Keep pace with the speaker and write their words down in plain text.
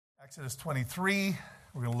Exodus 23,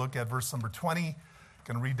 we're going to look at verse number 20.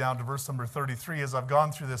 Going to read down to verse number 33. As I've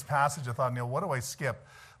gone through this passage, I thought, Neil, what do I skip?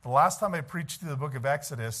 The last time I preached through the book of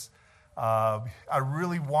Exodus, I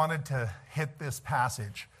really wanted to hit this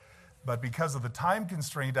passage. But because of the time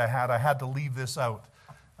constraint I had to leave this out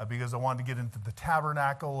because I wanted to get into the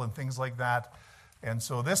tabernacle and things like that. And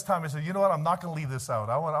so this time I said, you know what, I'm not going to leave this out.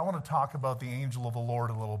 I want to talk about the angel of the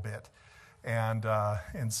Lord a little bit. And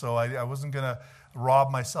so I wasn't going to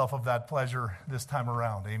rob myself of that pleasure this time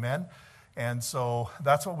around. Amen? And so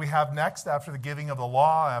that's what we have next after the giving of the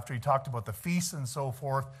law, after he talked about the feasts and so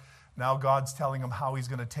forth. Now God's telling them how he's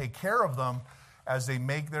going to take care of them as they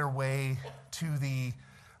make their way to the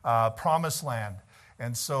promised land.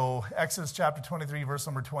 And so Exodus chapter 23, verse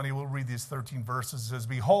number 20, we'll read these 13 verses. It says,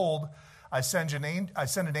 "Behold, I send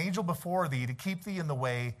an angel before thee to keep thee in the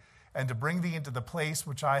way and to bring thee into the place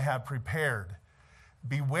which I have prepared.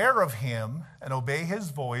 Beware of him and obey his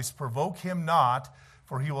voice. Provoke him not,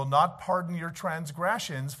 for he will not pardon your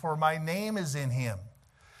transgressions, for my name is in him.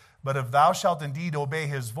 But if thou shalt indeed obey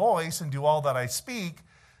his voice and do all that I speak,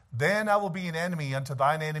 then I will be an enemy unto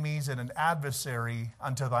thine enemies and an adversary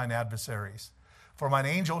unto thine adversaries. For mine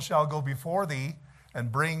angel shall go before thee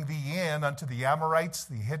and bring thee in unto the Amorites,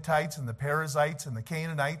 the Hittites, and the Perizzites, and the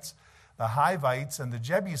Canaanites, the Hivites, and the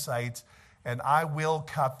Jebusites, and I will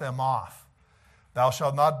cut them off. Thou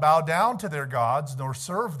shalt not bow down to their gods, nor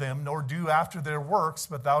serve them, nor do after their works,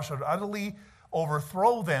 but thou shalt utterly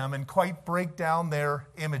overthrow them and quite break down their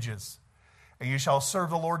images. And you shall serve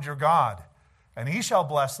the Lord your God, and he shall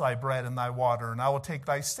bless thy bread and thy water, and I will take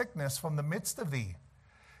thy sickness from the midst of thee.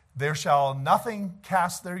 There shall nothing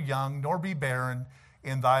cast their young, nor be barren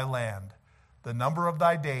in thy land. The number of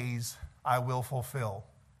thy days I will fulfill.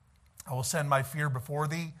 I will send my fear before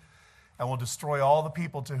thee, and will destroy all the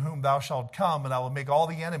people to whom thou shalt come, and I will make all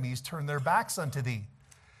the enemies turn their backs unto thee.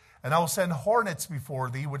 And I will send hornets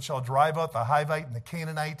before thee, which shall drive out the Hivite and the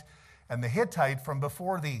Canaanite and the Hittite from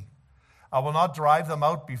before thee. I will not drive them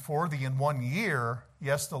out before thee in 1 year,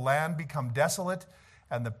 yes, the land become desolate,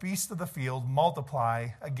 and the beasts of the field multiply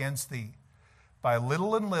against thee. By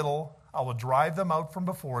little and little I will drive them out from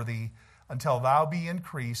before thee, until thou be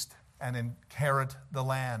increased and inherit the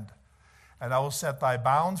land. And I will set thy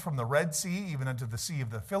bounds from the Red Sea, even unto the sea of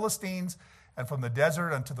the Philistines, and from the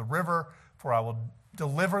desert unto the river, for I will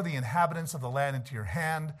deliver the inhabitants of the land into your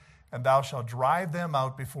hand, and thou shalt drive them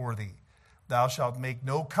out before thee. Thou shalt make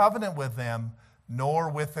no covenant with them, nor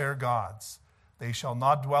with their gods. They shall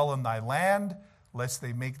not dwell in thy land, lest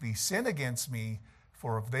they make thee sin against me.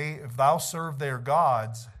 For if thou serve their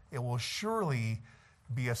gods, it will surely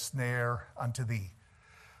be a snare unto thee."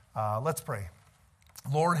 Let's pray.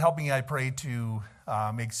 Lord, help me, I pray, to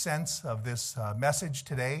make sense of this message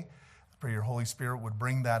today. I pray your Holy Spirit would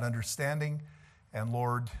bring that understanding. And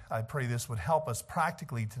Lord, I pray this would help us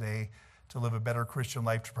practically today to live a better Christian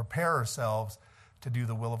life, to prepare ourselves to do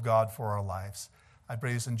the will of God for our lives. I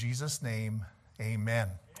pray this in Jesus' name, amen.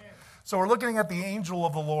 So we're looking at the angel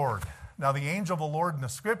of the Lord. Now, the angel of the Lord in the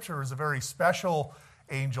Scripture is a very special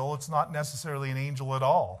angel. It's not necessarily an angel at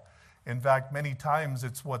all. In fact, many times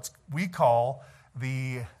it's what we call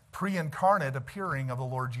the pre-incarnate appearing of the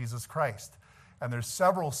Lord Jesus Christ. And there's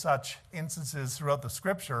several such instances throughout the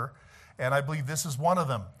Scripture, and I believe this is one of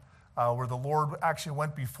them, where the Lord actually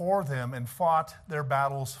went before them and fought their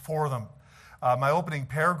battles for them. My opening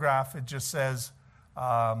paragraph, it just says,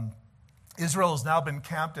 Israel has now been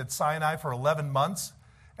camped at Sinai for 11 months,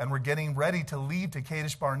 and we're getting ready to leave to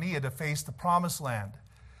Kadesh Barnea to face the Promised Land.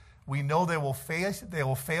 We know they will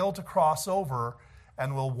fail to cross over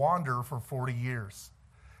and will wander for 40 years.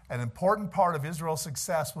 An important part of Israel's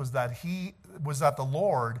success was that the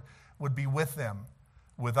Lord would be with them.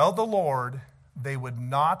 Without the Lord, they would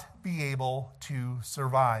not be able to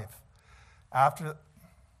survive. I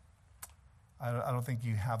don't think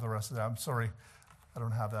you have the rest of that. I'm sorry, I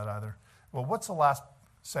don't have that either. Well, what's the last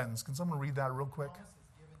sentence? Can someone read that real quick?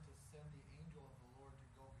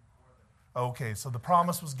 Okay, so the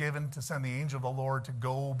promise was given to send the angel of the Lord to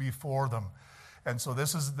go before them. And so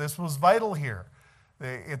this was vital here.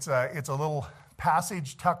 It's a little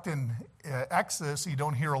passage tucked in Exodus. You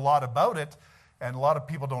don't hear a lot about it, and a lot of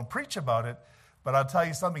people don't preach about it. But I'll tell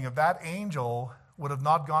you something, if that angel would have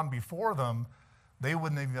not gone before them, they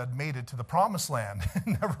wouldn't have made it to the Promised Land.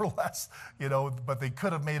 Nevertheless, but they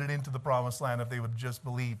could have made it into the Promised Land if they would have just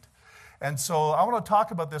believed. And so I want to talk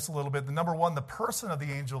about this a little bit. Number one, the person of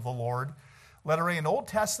the angel of the Lord. Letter A, an Old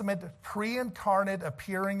Testament pre-incarnate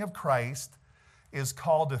appearing of Christ is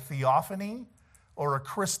called a theophany or a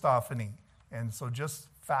Christophany. And so just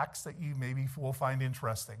facts that you maybe will find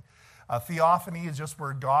interesting. A theophany is just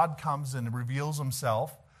where God comes and reveals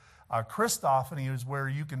himself. Christophany is where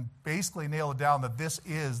you can basically nail it down that this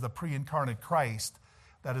is the pre-incarnate Christ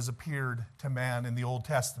that has appeared to man in the Old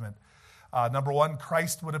Testament. Number one,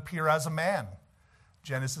 Christ would appear as a man.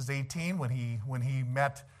 Genesis 18, when he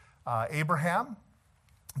met Abraham,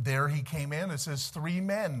 there he came in. It says 3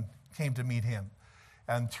 men came to meet him.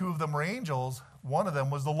 And 2 of them were angels. One of them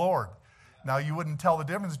was the Lord. Now, you wouldn't tell the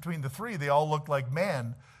difference between the 3. They all looked like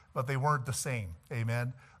men, but they weren't the same.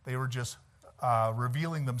 Amen? They were just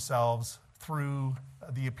revealing themselves through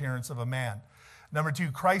the appearance of a man. Number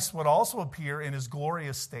 2, Christ would also appear in his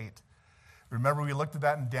glorious state. Remember, we looked at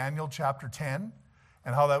that in Daniel chapter 10,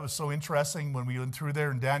 and how that was so interesting when we went through there,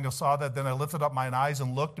 and Daniel saw that. Then I lifted up mine eyes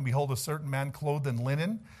and looked, and behold, a certain man clothed in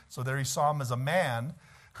linen. So there he saw him as a man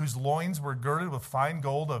whose loins were girded with fine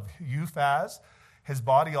gold of Uphaz. His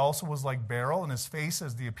body also was like beryl, and his face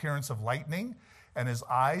as the appearance of lightning, and his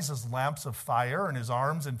eyes as lamps of fire, and his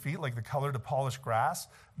arms and feet like the color to polished brass,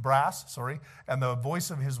 and the voice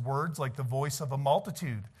of his words like the voice of a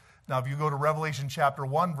multitude. Now, if you go to Revelation chapter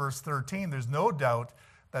 1, verse 13, there's no doubt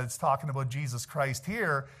that it's talking about Jesus Christ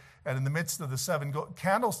here. And in the midst of the 7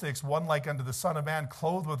 candlesticks, one like unto the Son of Man,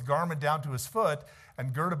 clothed with garment down to his foot,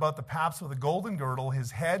 and girt about the paps with a golden girdle.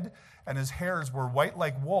 His head and his hairs were white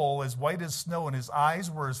like wool, as white as snow, and his eyes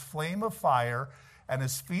were as flame of fire, and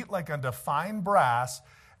his feet like unto fine brass,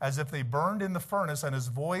 as if they burned in the furnace, and his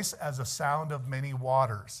voice as a sound of many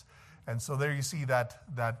waters. And so there you see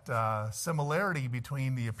that similarity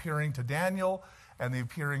between the appearing to Daniel and the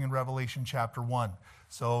appearing in Revelation chapter 1.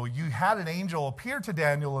 So you had an angel appear to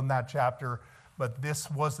Daniel in that chapter, but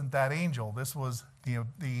this wasn't that angel. This was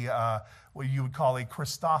the what you would call a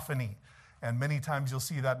Christophany. And many times you'll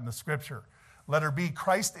see that in the scripture. Letter B,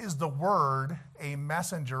 Christ is the Word, a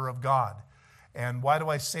messenger of God. And why do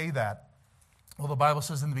I say that? Well, the Bible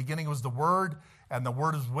says in the beginning was the Word, and the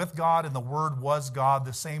Word was with God, and the Word was God.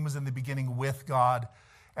 The same was in the beginning with God.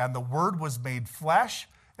 And the Word was made flesh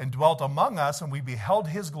and dwelt among us, and we beheld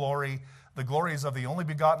his glory. The glory is of the only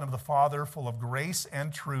begotten of the Father, full of grace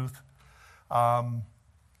and truth.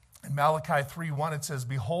 In Malachi 3:1 it says,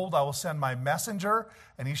 Behold, I will send my messenger,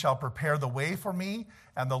 and he shall prepare the way for me.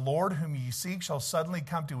 And the Lord whom ye seek shall suddenly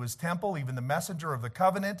come to his temple, even the messenger of the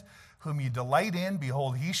covenant, whom ye delight in.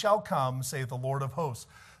 Behold, he shall come, saith the Lord of hosts.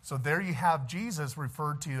 So there you have Jesus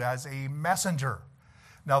referred to as a messenger.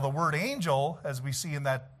 Now the word angel, as we see in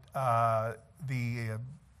that the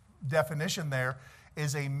definition there,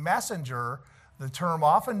 is a messenger. The term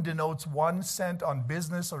often denotes one sent on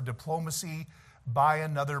business or diplomacy by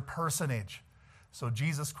another personage. So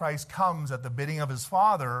Jesus Christ comes at the bidding of his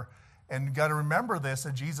Father, and you've got to remember this,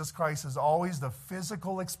 that Jesus Christ is always the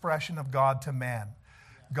physical expression of God to man.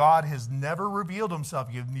 God has never revealed himself.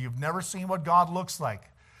 You've never seen what God looks like.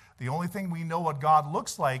 The only thing we know what God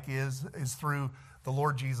looks like is through the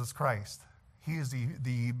Lord Jesus Christ. He is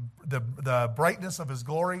the brightness of his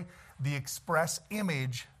glory, the express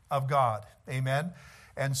image of God. Amen?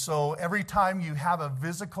 And so every time you have a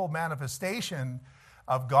physical manifestation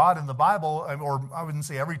of God in the Bible, or I wouldn't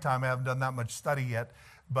say every time, I haven't done that much study yet,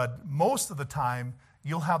 but most of the time,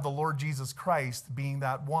 you'll have the Lord Jesus Christ being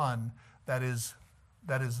that one that is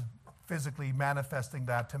physically manifesting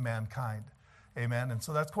that to mankind. Amen? And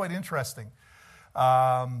so that's quite interesting.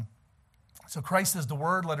 So Christ is the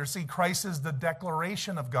Word. Letter C, Christ is the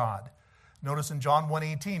declaration of God. Notice in John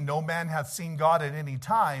 1:18, no man hath seen God at any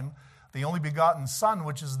time. The only begotten Son,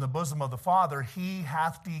 which is in the bosom of the Father, he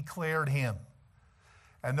hath declared him.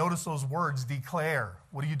 And notice those words, declare.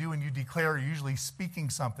 What do you do when you declare? You're usually speaking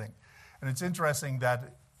something. And it's interesting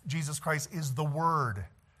that Jesus Christ is the Word.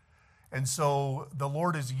 And so the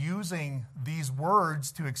Lord is using these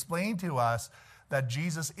words to explain to us that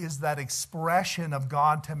Jesus is that expression of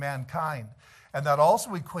God to mankind. And that also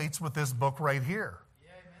equates with this book right here.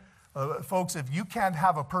 Yeah, folks, if you can't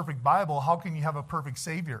have a perfect Bible, how can you have a perfect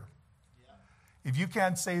Savior? Yeah. If you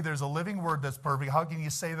can't say there's a living word that's perfect, how can you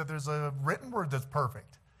say that there's a written word that's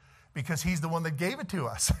perfect? Because he's the one that gave it to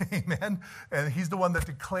us. Amen. And he's the one that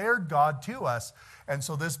declared God to us. And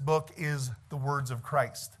so this book is the words of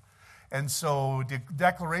Christ. And so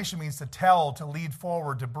declaration means to tell, to lead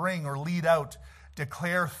forward, to bring or lead out,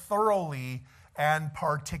 declare thoroughly and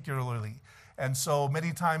particularly. And so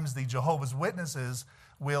many times the Jehovah's Witnesses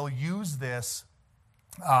will use this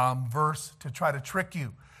verse to try to trick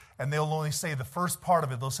you. And they'll only say the first part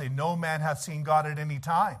of it. They'll say, no man hath seen God at any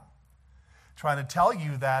time. Trying to tell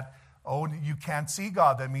you that, oh, you can't see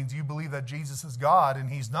God. That means you believe that Jesus is God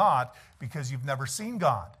and he's not because you've never seen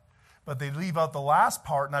God. But they leave out the last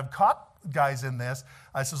part, and I've caught guys in this.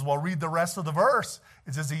 I says, well, read the rest of the verse.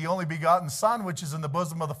 It says, the only begotten Son, which is in the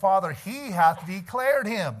bosom of the Father, he hath declared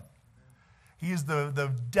him. He is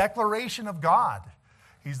the declaration of God.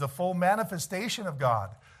 He's the full manifestation of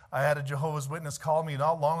God. I had a Jehovah's Witness call me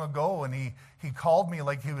not long ago, and he called me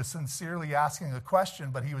like he was sincerely asking a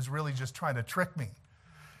question, but he was really just trying to trick me.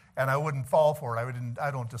 And I wouldn't fall for it.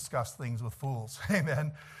 I don't discuss things with fools.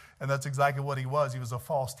 Amen. And that's exactly what he was. He was a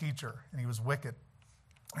false teacher, and he was wicked.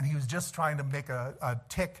 And he was just trying to make a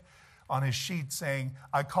tick on his sheet saying,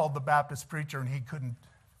 I called the Baptist preacher, and he couldn't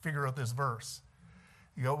figure out this verse.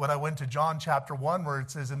 You know, when I went to John chapter 1, where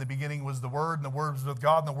it says, in the beginning was the Word, and the Word was with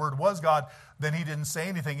God, and the Word was God, then he didn't say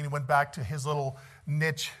anything, and he went back to his little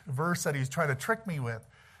niche verse that he was trying to trick me with.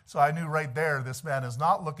 So I knew right there, this man is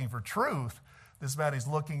not looking for truth. This man is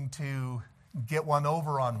looking to get one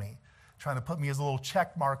over on me, trying to put me as a little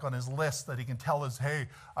check mark on his list that he can tell us, hey,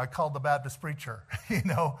 I called the Baptist preacher. You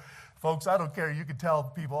know, folks, I don't care. You can tell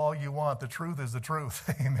people all you want. The truth is the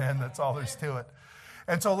truth. Amen. That's all there's to it.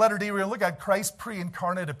 And so letter D, we're going to look at Christ's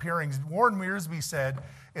pre-incarnate appearings. Warren Wiersbe said,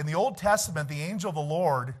 in the Old Testament, the angel of the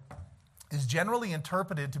Lord is generally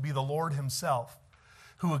interpreted to be the Lord himself,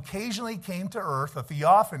 who occasionally came to earth, a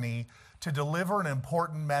theophany, to deliver an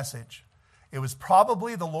important message. It was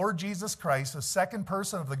probably the Lord Jesus Christ, the second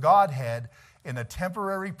person of the Godhead, in a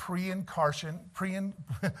temporary pre-incarnation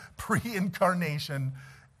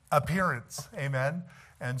appearance. Amen.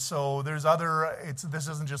 And so there's this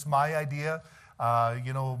isn't just my idea.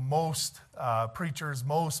 Most preachers,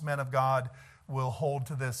 most men of God will hold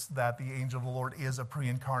to this, that the angel of the Lord is a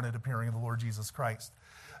pre-incarnate appearing of the Lord Jesus Christ.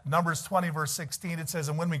 Numbers 20, verse 16, it says,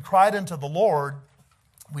 and when we cried unto the Lord,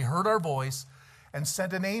 we heard our voice, and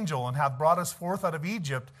sent an angel, and hath brought us forth out of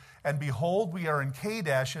Egypt. And behold, we are in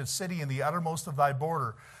Kadesh, a city in the uttermost of thy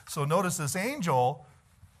border. So notice this angel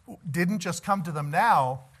didn't just come to them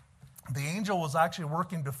now. The angel was actually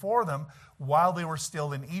working before them while they were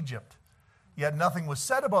still in Egypt. Yet nothing was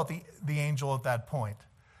said about the angel at that point.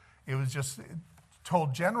 It was just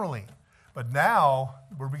told generally. But now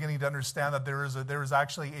we're beginning to understand that there is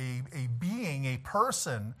actually a being, a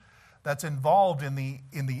person, that's involved in the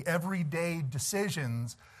everyday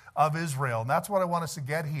decisions of Israel. And that's what I want us to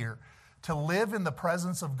get here. To live in the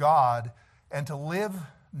presence of God and to live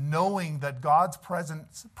knowing that God's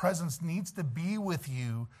presence needs to be with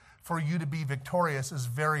you for you to be victorious is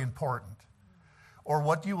very important. Or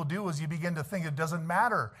what you will do is you begin to think it doesn't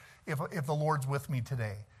matter if the Lord's with me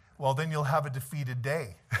today. Well, then you'll have a defeated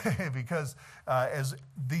day because as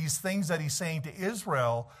these things that he's saying to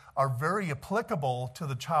Israel are very applicable to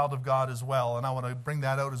the child of God as well. And I want to bring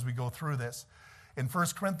that out as we go through this. In 1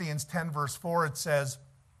 Corinthians 10, verse 4, it says,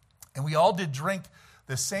 and we all did drink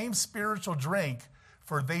the same spiritual drink,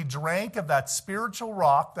 for they drank of that spiritual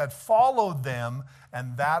rock that followed them,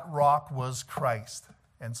 and that rock was Christ.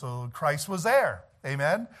 And so Christ was there.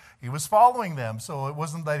 Amen? He was following them. So it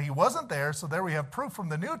wasn't that he wasn't there. So there we have proof from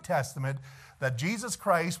the New Testament that Jesus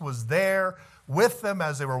Christ was there with them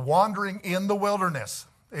as they were wandering in the wilderness.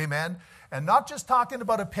 Amen? And not just talking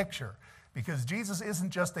about a picture, because Jesus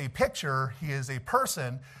isn't just a picture. He is a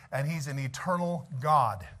person, and he's an eternal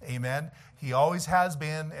God. Amen? He always has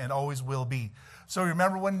been and always will be. So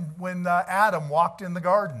remember when Adam walked in the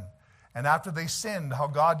garden, and after they sinned, how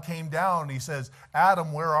God came down and he says,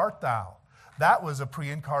 Adam, where art thou? That was a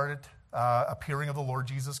pre-incarnate appearing of the Lord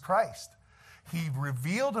Jesus Christ. He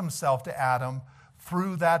revealed himself to Adam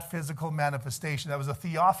through that physical manifestation. That was a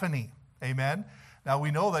theophany. Amen? Now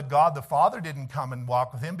we know that God the Father didn't come and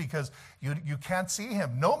walk with him because you can't see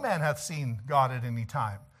him. No man hath seen God at any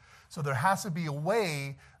time. So there has to be a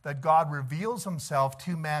way that God reveals himself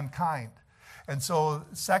to mankind. And so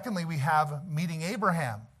secondly, we have meeting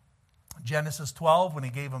Abraham. Genesis 12, when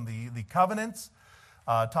he gave him the covenants,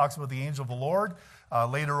 talks about the angel of the Lord.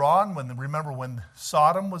 Later on, when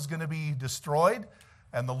Sodom was going to be destroyed,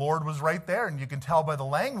 and the Lord was right there, and you can tell by the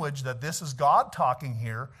language that this is God talking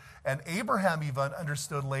here. And Abraham even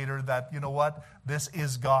understood later that, you know what, this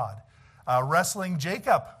is God. Wrestling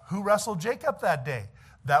Jacob. Who wrestled Jacob that day?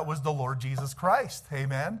 That was the Lord Jesus Christ.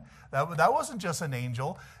 Amen? That wasn't just an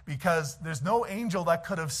angel, because there's no angel that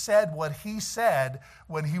could have said what he said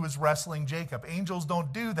when he was wrestling Jacob. Angels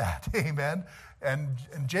don't do that. Amen? And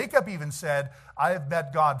Jacob even said, I have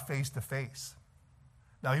met God face to face.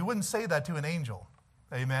 Now, he wouldn't say that to an angel.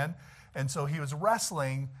 Amen? And so he was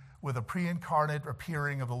wrestling with a pre-incarnate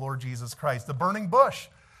appearing of the Lord Jesus Christ. The burning bush,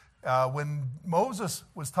 when Moses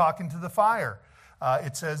was talking to the fire,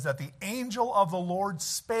 it says that the angel of the Lord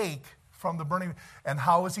spake from the burning. And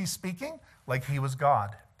how was he speaking? Like he was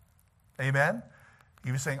God. Amen?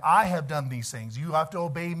 He was saying, I have done these things. You have to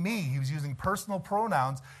obey me. He was using personal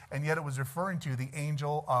pronouns, and yet it was referring to the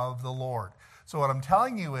angel of the Lord. So what I'm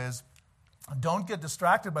telling you is Don't get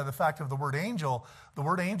distracted by the fact of the word angel. The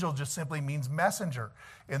word angel just simply means messenger.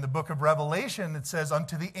 In the book of Revelation, it says,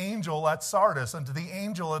 unto the angel at Sardis, unto the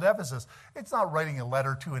angel at Ephesus. It's not writing a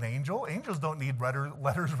letter to an angel. Angels don't need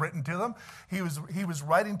letters written to them. He was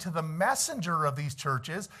writing to the messenger of these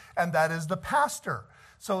churches, and that is the pastor.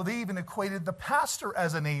 So they even equated the pastor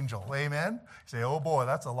as an angel. Amen? You say, oh boy,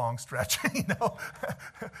 that's a long stretch,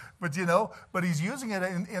 But he's using it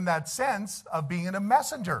in that sense of being a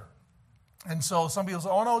messenger. And so some people say,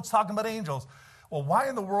 oh no, it's talking about angels. Well, why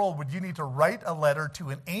in the world would you need to write a letter to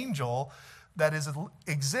an angel that is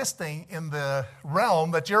existing in the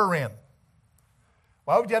realm that you're in?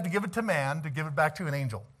 Why would you have to give it to man to give it back to an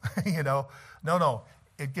angel? No.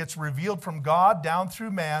 It gets revealed from God down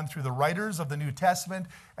through man, through the writers of the New Testament,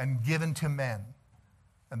 and given to men.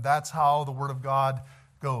 And that's how the Word of God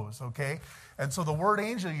goes, okay? And so the word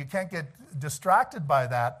angel, you can't get distracted by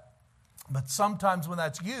that. But sometimes when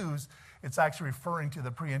that's used, it's actually referring to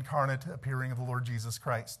the pre-incarnate appearing of the Lord Jesus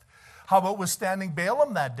Christ. How about withstanding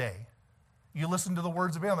Balaam that day? You listen to the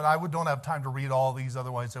words of Balaam, and I don't have time to read all these,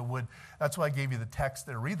 otherwise I would. That's why I gave you the text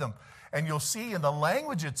there. Read them. And you'll see in the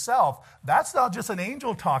language itself, that's not just an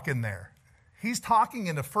angel talking there. He's talking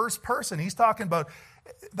in the first person. He's talking about,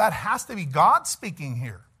 that has to be God speaking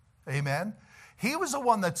here. Amen? He was the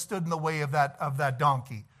one that stood in the way of that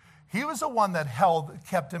donkey. He was the one that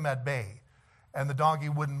kept him at bay, and the donkey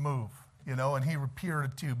wouldn't move. And he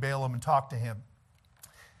appeared to Balaam and talked to him.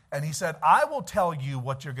 And he said, I will tell you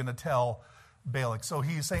what you're going to tell Balak. So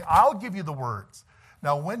he's saying, I'll give you the words.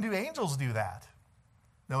 Now, when do angels do that?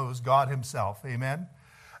 No, it was God himself. Amen?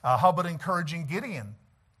 How about encouraging Gideon?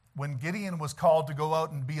 When Gideon was called to go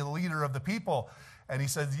out and be a leader of the people, and he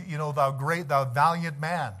said, thou valiant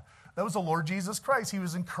man. That was the Lord Jesus Christ. He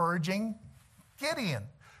was encouraging Gideon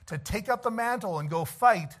to take up the mantle and go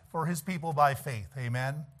fight for his people by faith.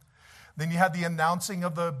 Amen? Then you had the announcing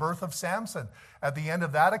of the birth of Samson. At the end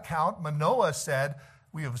of that account, Manoah said,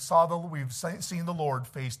 we've seen the Lord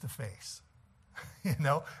face to face.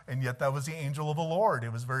 And yet that was the angel of the Lord.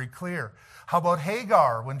 It was very clear. How about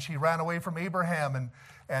Hagar when she ran away from Abraham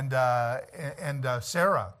and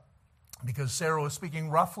Sarah? Because Sarah was speaking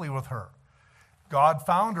roughly with her. God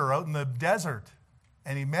found her out in the desert,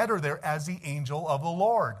 and he met her there as the angel of the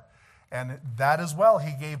Lord. And that as well,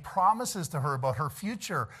 he gave promises to her about her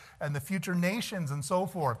future and the future nations and so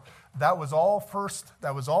forth. That was all first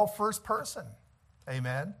person.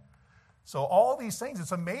 Amen. So all these things,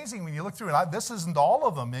 it's amazing when you look through it. This isn't all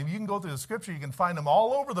of them. Maybe you can go through the scripture, you can find them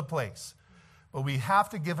all over the place. But we have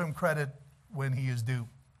to give him credit when he is due.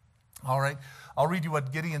 All right, I'll read you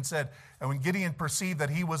what Gideon said. And when Gideon perceived that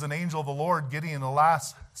he was an angel of the Lord, Gideon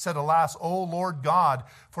said, Alas, O Lord God,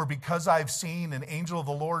 for because I've seen an angel of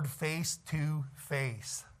the Lord face to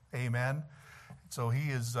face. Amen. So he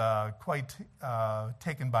is quite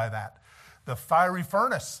taken by that. The fiery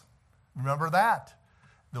furnace, remember that?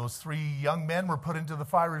 Those 3 young men were put into the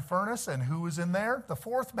fiery furnace, and who was in there? The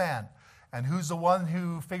 4th man. And who's the one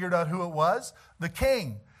who figured out who it was? The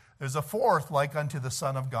king. There's a 4th like unto the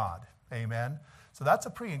Son of God. Amen. So that's a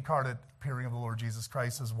pre-incarnate appearing of the Lord Jesus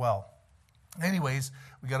Christ as well. Anyways,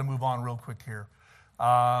 we got to move on real quick here.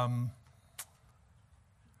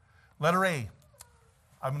 Letter A.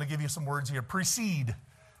 I'm going to give you some words here. Precede.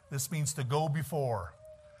 This means to go before.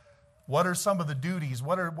 What are some of the duties?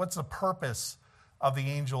 What's the purpose of the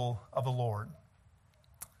angel of the Lord?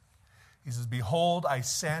 He says, Behold, I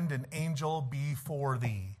send an angel before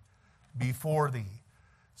thee. Before thee.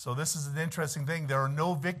 So this is an interesting thing. There are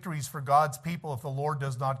no victories for God's people if the Lord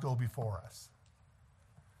does not go before us.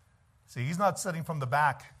 See, he's not sitting from the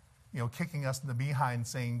back, kicking us in the behind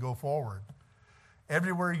saying, go forward.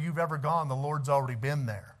 Everywhere you've ever gone, the Lord's already been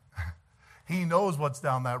there. He knows what's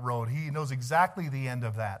down that road. He knows exactly the end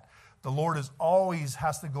of that. The Lord always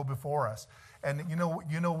has to go before us. And you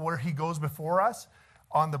know where he goes before us?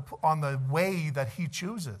 On the way that he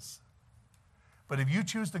chooses. But if you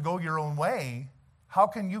choose to go your own way, how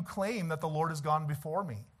can you claim that the Lord has gone before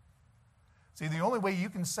me? See, the only way you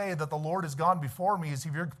can say that the Lord has gone before me is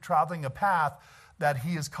if you're traveling a path that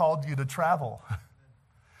he has called you to travel.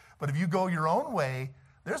 But if you go your own way,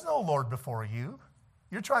 there's no Lord before you.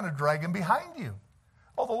 You're trying to drag him behind you.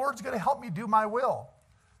 Oh, the Lord's going to help me do my will.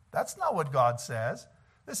 That's not what God says.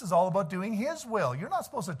 This is all about doing his will. You're not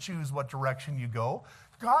supposed to choose what direction you go.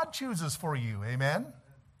 God chooses for you. Amen?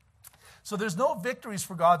 So there's no victories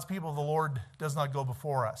for God's people if the Lord does not go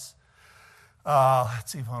before us.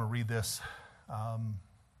 Let's see if I want to read this.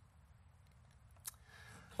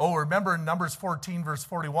 Oh, remember in Numbers 14, verse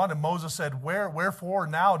 41, and Moses said, Wherefore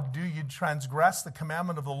now do you transgress the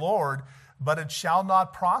commandment of the Lord, but it shall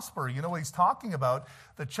not prosper. You know what he's talking about?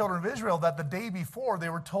 The children of Israel, that the day before they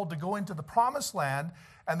were told to go into the promised land,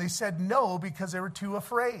 and they said no because they were too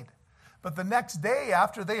afraid. But the next day,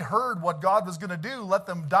 after they heard what God was going to do, let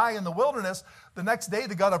them die in the wilderness, the next day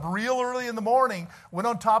they got up real early in the morning, went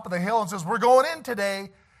on top of the hill and says, we're going in today.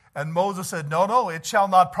 And Moses said, no, it shall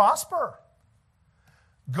not prosper.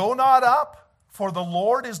 Go not up, for the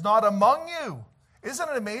Lord is not among you. Isn't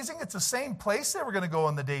it amazing? It's the same place they were going to go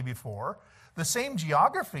on the day before, the same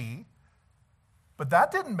geography, but that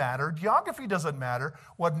didn't matter. Geography doesn't matter.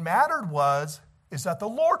 What mattered is that the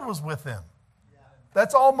Lord was with them.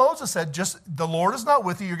 That's all Moses said. Just the Lord is not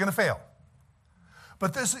with you, you're going to fail.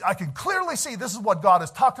 But this, I can clearly see this is what God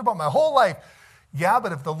has talked about my whole life. Yeah,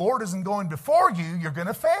 but if the Lord isn't going before you, you're going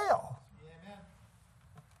to fail.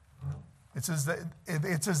 It says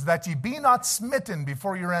that ye be not smitten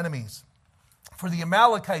before your enemies. For the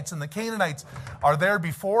Amalekites and the Canaanites are there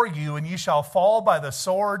before you, and ye shall fall by the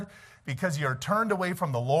sword, because ye are turned away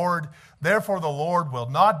from the Lord. Therefore the Lord will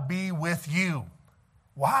not be with you.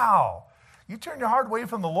 Wow. You turn your heart away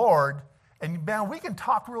from the Lord, and man, we can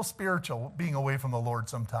talk real spiritual being away from the Lord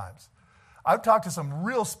sometimes. I've talked to some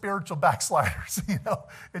real spiritual backsliders,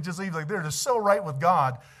 It just seems like they're just so right with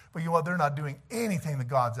God, but you know what? They're not doing anything that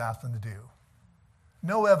God's asked them to do.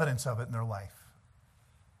 No evidence of it in their life.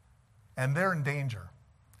 And they're in danger,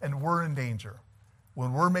 and we're in danger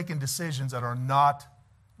when we're making decisions that are not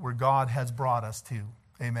where God has brought us to.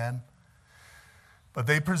 Amen? But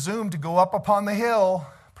they presume to go up upon the hill,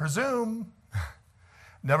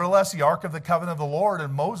 Nevertheless, the ark of the covenant of the Lord,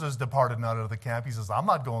 and Moses departed not out of the camp. He says, I'm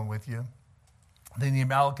not going with you. Then the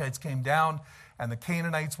Amalekites came down, and the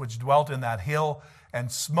Canaanites which dwelt in that hill,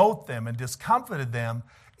 and smote them and discomfited them,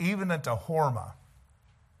 even unto Hormah.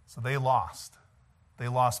 So they lost. They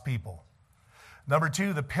lost people. Number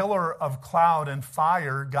 2, the pillar of cloud and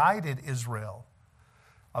fire guided Israel.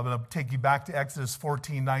 I'm going to take you back to Exodus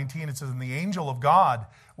 14:19. It says, and the angel of God,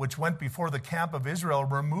 which went before the camp of Israel,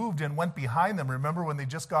 removed and went behind them. Remember when they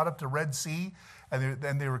just got up to Red Sea,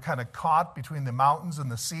 and they were kind of caught between the mountains and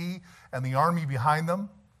the sea, and the army behind them?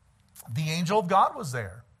 The angel of God was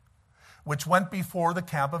there, which went before the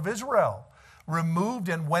camp of Israel, removed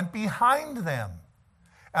and went behind them.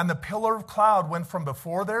 And the pillar of cloud went from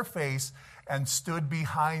before their face and stood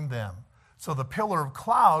behind them. So the pillar of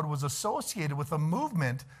cloud was associated with the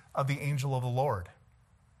movement of the angel of the Lord.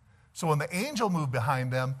 So when the angel moved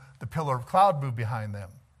behind them, the pillar of cloud moved behind them.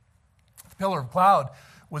 The pillar of cloud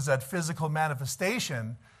was that physical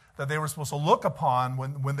manifestation that they were supposed to look upon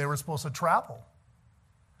when they were supposed to travel.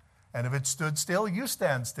 And if it stood still, you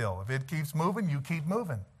stand still. If it keeps moving, you keep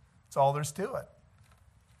moving. That's all there's to it.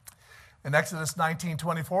 In Exodus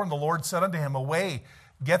 19:24, and the Lord said unto him, Away,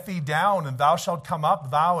 get thee down, and thou shalt come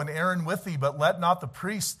up, thou and Aaron with thee, but let not the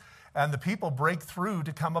priests and the people break through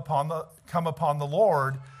to come upon the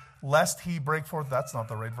Lord, lest he break forth. That's not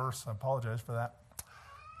the right verse. I apologize for that.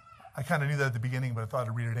 I kind of knew that at the beginning, but I thought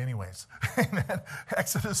I'd read it anyways. Amen.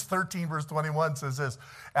 Exodus 13, verse 21 says this,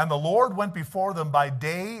 and the Lord went before them by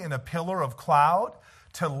day in a pillar of cloud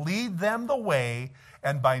to lead them the way,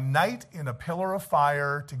 and by night in a pillar of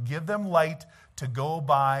fire to give them light to go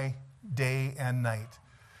by day and night.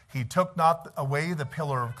 He took not away the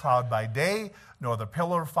pillar of cloud by day, nor the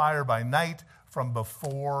pillar of fire by night from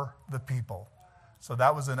before the people. So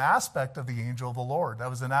that was an aspect of the angel of the Lord. That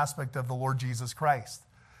was an aspect of the Lord Jesus Christ.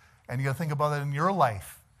 And you got to think about that in your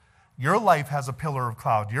life. Your life has a pillar of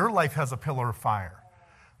cloud. Your life has a pillar of fire.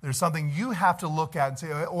 There's something you have to look at and say,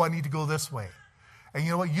 oh, I need to go this way. And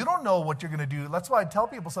you know what? You don't know what you're going to do. That's why I tell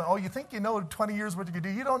people, oh, you think you know 20 years what you can do?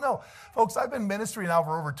 You don't know. Folks, I've been ministry now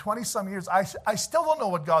for over 20-some years. I still don't know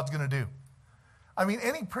what God's going to do. I mean,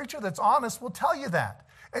 any preacher that's honest will tell you that.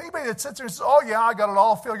 Anybody that sits there and says, oh, yeah, I got it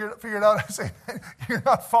all figured out, I say, you're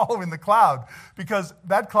not following the cloud, because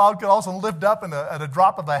that cloud could also lift up at a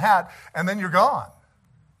drop of a hat, and then you're gone.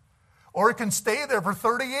 Or it can stay there for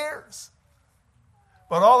 30 years.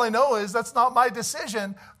 But all I know is that's not my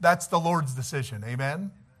decision. That's the Lord's decision.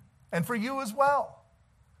 Amen? And for you as well.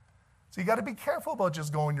 So you got to be careful about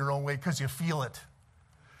just going your own way because you feel it.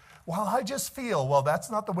 Well, I just feel. Well,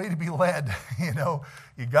 that's not the way to be led.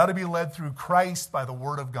 You got to be led through Christ by the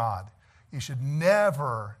Word of God. You should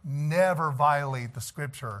never, never violate the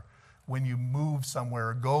Scripture when you move somewhere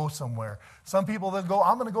or go somewhere. Some people that go,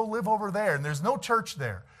 I'm going to go live over there, and there's no church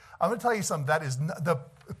there. I'm going to tell you something. That is the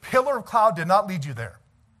pillar of cloud did not lead you there.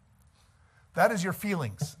 That is your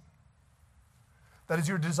feelings. That is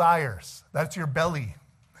your desires. That's your belly.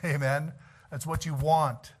 Amen. That's what you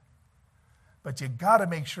want. But you got to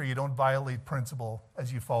make sure you don't violate principle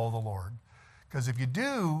as you follow the Lord. Because if you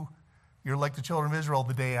do, you're like the children of Israel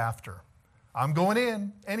the day after. I'm going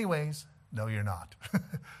in anyways. No, you're not.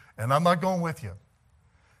 And I'm not going with you.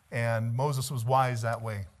 And Moses was wise that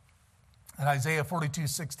way. In Isaiah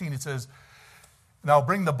 42:16, it says, "And I'll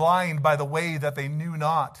bring the blind by the way that they knew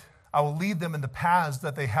not. I will lead them in the paths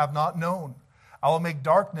that they have not known. I will make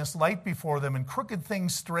darkness light before them and crooked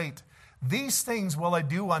things straight. These things will I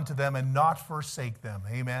do unto them and not forsake them."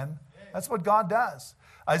 Amen. That's what God does.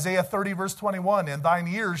 Isaiah 30, verse 21, "And thine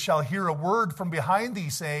ears shall hear a word from behind thee,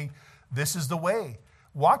 saying, This is the way.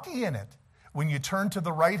 Walk ye in it, when you turn to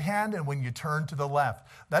the right hand and when you turn to the left."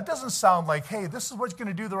 That doesn't sound like, hey, this is what you're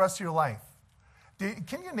going to do the rest of your life.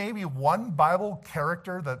 Can you name me one Bible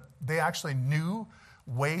character that they actually knew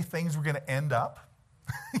way things were going to end up?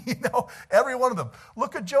 Every one of them.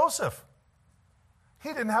 Look at Joseph. He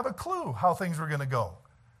didn't have a clue how things were going to go.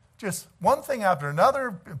 Just one thing after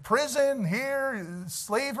another, prison, here,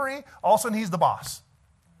 slavery, all of a sudden he's the boss.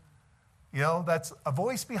 That's a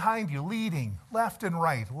voice behind you leading left and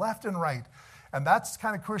right. And that's the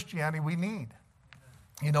kind of Christianity we need.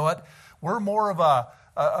 You know what? We're more of a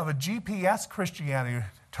GPS Christianity.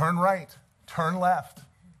 Turn right, turn left.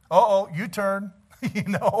 You turn.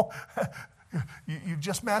 You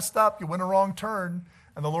just messed up. You went a wrong turn.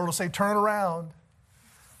 And the Lord will say, turn around.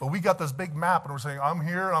 But we got this big map and we're saying, I'm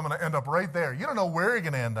here and I'm going to end up right there. You don't know where you're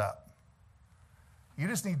going to end up. You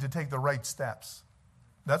just need to take the right steps.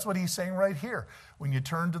 That's what he's saying right here. When you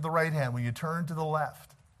turn to the right hand, when you turn to the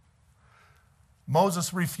left.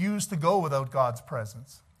 Moses refused to go without God's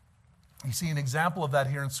presence. You see an example of that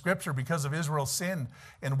here in Scripture. Because of Israel's sin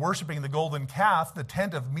in worshiping the golden calf, the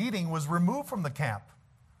tent of meeting was removed from the camp.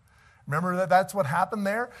 Remember that's what happened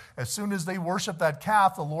there? As soon as they worshiped that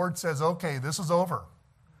calf, the Lord says, okay, this is over.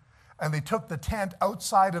 And they took the tent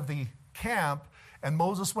outside of the camp, and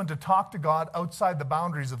Moses went to talk to God outside the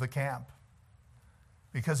boundaries of the camp.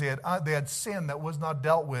 Because they had sin that was not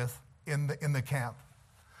dealt with in the camp.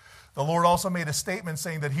 The Lord also made a statement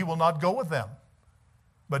saying that he will not go with them.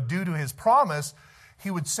 But due to his promise, he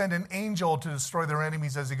would send an angel to destroy their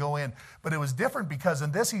enemies as they go in. But it was different because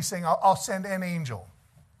in this he's saying, I'll send an angel.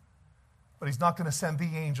 But he's not going to send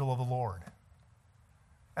the angel of the Lord.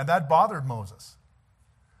 And that bothered Moses.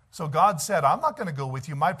 So God said, I'm not going to go with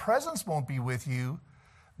you. My presence won't be with you,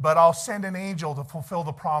 but I'll send an angel to fulfill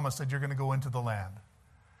the promise that you're going to go into the land.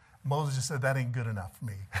 Moses just said, that ain't good enough for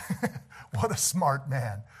me. What a smart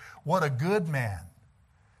man. What a good man.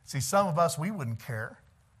 See, some of us, we wouldn't care.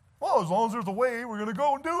 Well, as long as there's a way, we're going to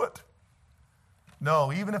go and do it.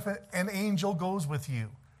 No, even if an angel goes with you,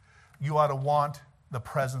 you ought to want the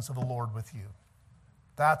presence of the Lord with you.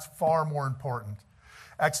 That's far more important.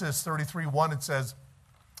 Exodus 33:1, it says,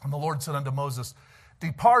 and the Lord said unto Moses,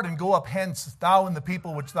 Depart and go up hence, thou and the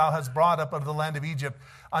people which thou hast brought up out of the land of Egypt,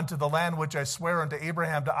 unto the land which I swear unto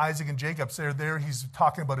Abraham, to Isaac, and Jacob. So there he's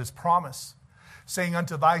talking about his promise, saying,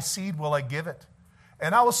 Unto thy seed will I give it.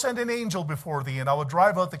 And I will send an angel before thee, and I will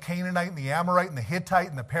drive out the Canaanite, and the Amorite, and the Hittite,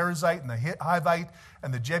 and the Perizzite, and the Hivite,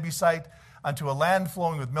 and the Jebusite, unto a land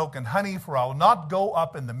flowing with milk and honey, for I will not go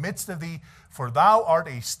up in the midst of thee, for thou art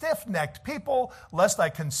a stiff-necked people, lest I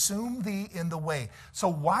consume thee in the way. So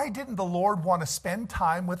why didn't the Lord want to spend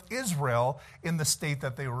time with Israel in the state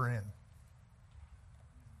that they were in?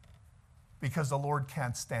 Because the Lord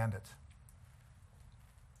can't stand it.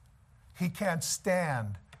 He can't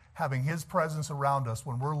stand having his presence around us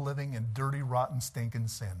when we're living in dirty, rotten, stinking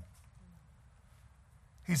sin.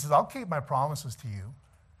 He says, I'll keep my promises to you.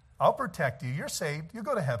 I'll protect you. You're saved. You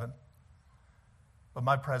go to heaven. But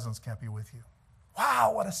my presence can't be with you.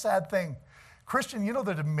 Wow, what a sad thing. Christian, you know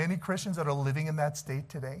there are many Christians that are living in that state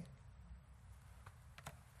today?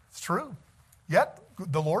 It's true. Yet,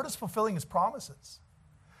 the Lord is fulfilling his promises.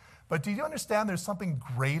 But do you understand there's something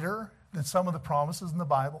greater than some of the promises in the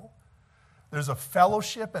Bible? There's a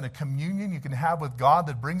fellowship and a communion you can have with God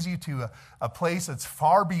that brings you to a place that's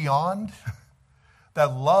far beyond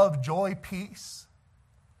that love, joy, peace.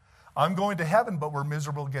 I'm going to heaven, but we're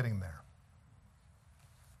miserable getting there.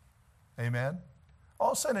 Amen?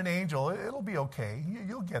 I'll send an angel. It'll be okay.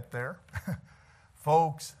 You'll get there.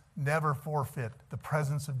 Folks, never forfeit the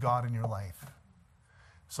presence of God in your life.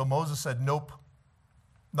 So Moses said, nope,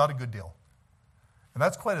 not a good deal. And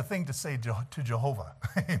that's quite a thing to say to Jehovah.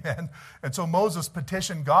 Amen? And so Moses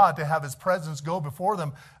petitioned God to have his presence go before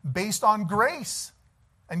them based on grace.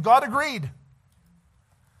 And God agreed.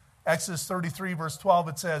 Exodus 33, verse 12,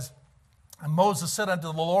 it says, And Moses said unto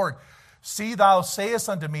the Lord, See, thou sayest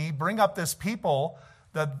unto me, Bring up this people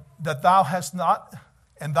that thou hast not,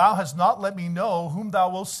 and thou hast not let me know whom thou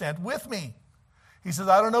wilt send with me. He says,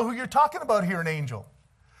 I don't know who you're talking about here, an angel.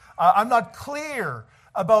 I'm not clear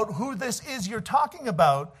about who this is you're talking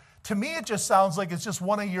about. To me, it just sounds like it's just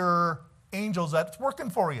one of your angels that's working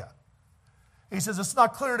for you. He says, it's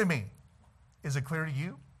not clear to me. Is it clear to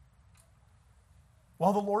you?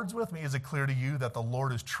 Well, the Lord's with me. Is it clear to you that the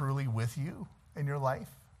Lord is truly with you in your life?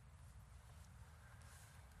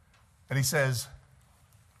 And he says,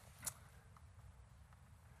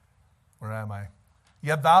 where am I?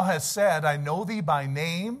 Yet thou hast said, I know thee by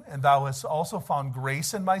name, and thou hast also found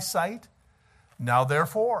grace in my sight. Now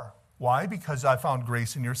therefore, why? Because I found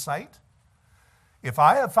grace in your sight. If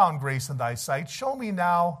I have found grace in thy sight, show me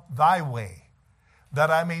now thy way, that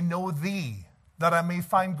I may know thee, that I may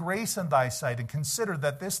find grace in thy sight, and consider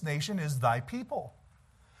that this nation is thy people.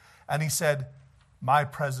 And he said, my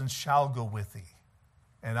presence shall go with thee,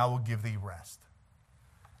 and I will give thee rest.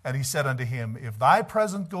 And he said unto him, if thy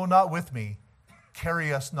presence go not with me,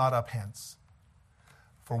 carry us not up hence.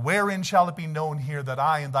 For wherein shall it be known here that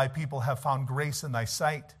I and thy people have found grace in thy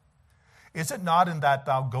sight? Is it not in that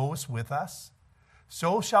thou goest with us?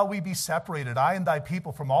 So shall we be separated, I and thy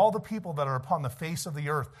people, from all the people that are upon the face of the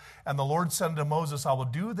earth. And the Lord said unto Moses, I will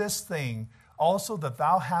do this thing also that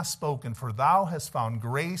thou hast spoken, for thou hast found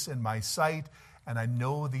grace in my sight, and I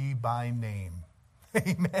know thee by name.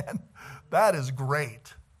 Amen. That is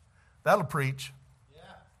great. That'll preach. Yeah.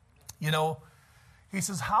 You know, he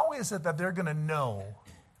says, how is it that they're going to know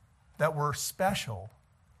that we're special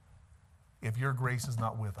if your grace is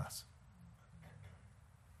not with us?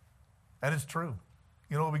 That is true.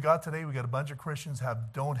 You know what we got today? We got a bunch of Christians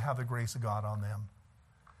don't have the grace of God on them.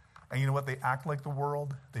 And you know what? They act like the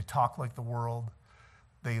world. They talk like the world.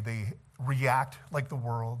 They react like the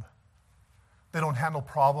world. They don't handle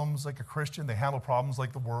problems like a Christian. They handle problems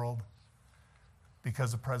like the world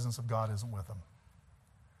because the presence of God isn't with them.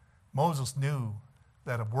 Moses knew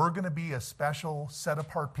that if we're going to be a special,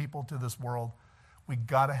 set-apart people to this world, we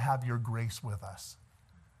got to have your grace with us.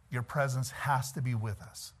 Your presence has to be with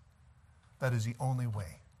us. That is the only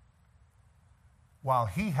way. While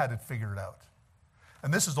he had it figured out.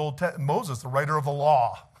 And this is Moses, the writer of the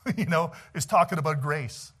law, is talking about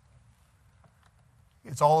grace.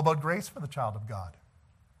 It's all about grace for the child of God.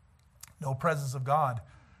 No presence of God,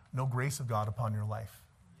 no grace of God upon your life.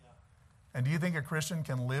 And do you think a Christian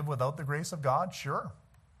can live without the grace of God? Sure.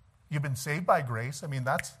 You've been saved by grace. I mean,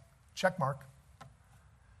 that's check mark.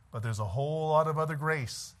 But there's a whole lot of other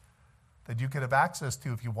grace that you could have access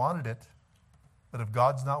to if you wanted it. But if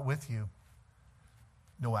God's not with you,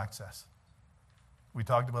 no access. We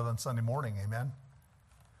talked about it on Sunday morning, amen?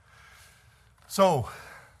 So,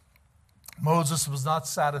 Moses was not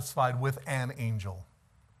satisfied with an angel.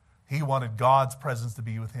 He wanted God's presence to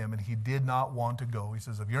be with him, and he did not want to go. He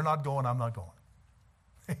says, if you're not going, I'm not going.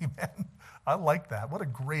 Amen. I like that. What a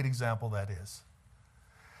great example that is.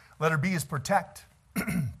 Letter B is protect.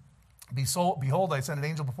 Behold, I send an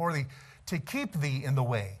angel before thee to keep thee in the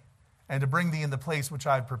way and to bring thee in the place which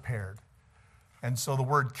I have prepared. And so the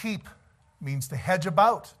word keep means to hedge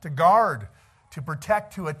about, to guard, to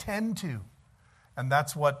protect, to attend to. And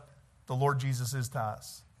that's what the Lord Jesus is to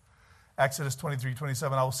us. Exodus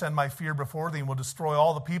 23:27, I will send my fear before thee and will destroy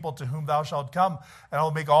all the people to whom thou shalt come, and I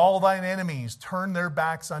will make all thine enemies turn their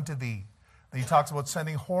backs unto thee. And he talks about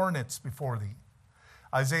sending hornets before thee.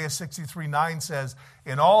 Isaiah 63:9 says,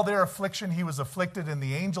 in all their affliction he was afflicted, and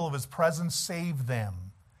the angel of his presence saved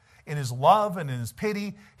them. In his love and in his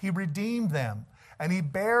pity he redeemed them, and he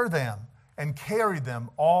bare them and carried them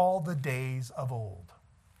all the days of old.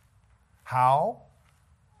 How?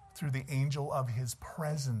 Through the angel of his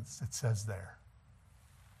presence, it says there.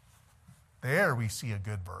 There we see a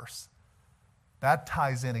good verse. That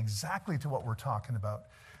ties in exactly to what we're talking about.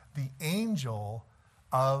 The angel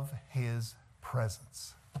of his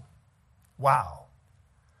presence. Wow.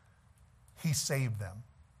 He saved them.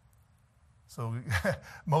 So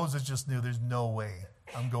Moses just knew there's no way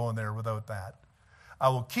I'm going there without that. He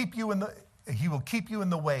will keep you in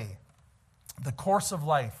the way, the course of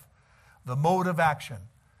life, the mode of action.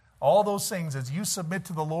 All those things, as you submit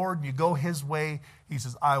to the Lord and you go his way, he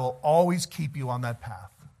says, I will always keep you on that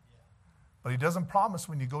path. But he doesn't promise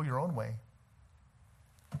when you go your own way.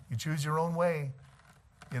 You choose your own way.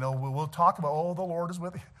 We'll talk about, the Lord is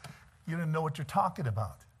with you. You didn't know what you're talking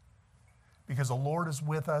about. Because the Lord is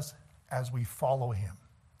with us as we follow him.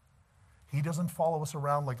 He doesn't follow us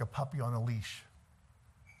around like a puppy on a leash.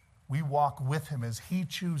 We walk with him as he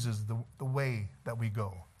chooses the way that we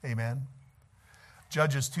go. Amen.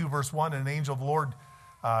 Judges 2 verse 1, an angel of the Lord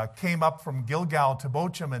came up from Gilgal to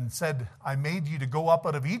Bochum and said, I made you to go up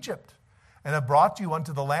out of Egypt and have brought you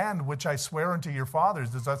unto the land which I swear unto your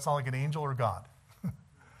fathers. Does that sound like an angel or God?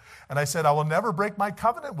 And I said, I will never break my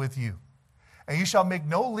covenant with you. And ye shall make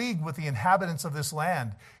no league with the inhabitants of this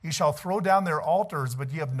land. Ye shall throw down their altars,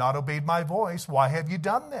 but ye have not obeyed my voice. Why have ye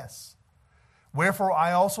done this? Wherefore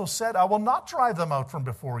I also said, I will not drive them out from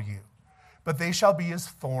before you, but they shall be as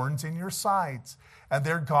thorns in your sides, and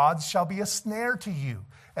their gods shall be a snare to you.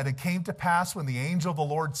 And it came to pass when the angel of the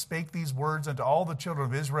Lord spake these words unto all the children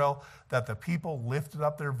of Israel, that the people lifted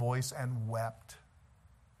up their voice and wept.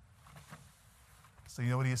 So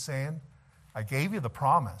you know what he is saying? I gave you the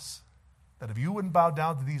promise that if you wouldn't bow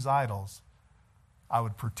down to these idols, I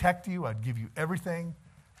would protect you, I'd give you everything,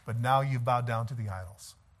 but now you've bowed down to the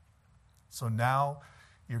idols. So now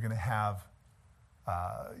you're going to have,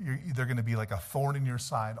 they're going to be like a thorn in your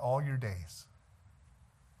side all your days.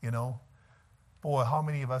 You know? Boy, how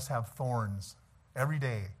many of us have thorns every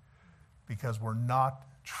day because we're not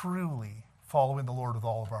truly following the Lord with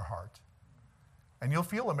all of our heart. And you'll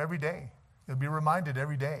feel them every day. You'll be reminded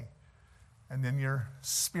every day. And then your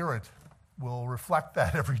spirit will reflect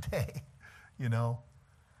that every day. You know?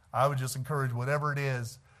 I would just encourage whatever it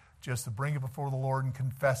is, just to bring it before the Lord and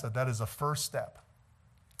confess it. That is a first step.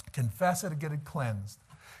 Confess it and get it cleansed.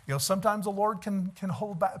 You know, sometimes the Lord can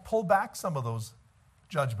pull back some of those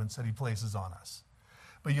judgments that he places on us.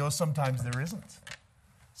 But you know, sometimes there isn't.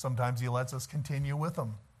 Sometimes he lets us continue with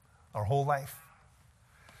them our whole life,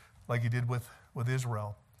 like he did with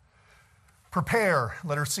Israel. Prepare,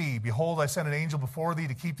 letter C. Behold, I send an angel before thee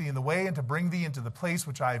to keep thee in the way and to bring thee into the place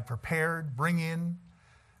which I have prepared. Bring in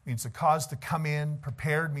means to cause to come in.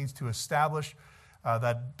 Prepared means to establish.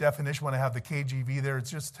 That definition, when I have the KJV there,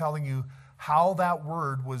 it's just telling you how that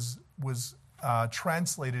word was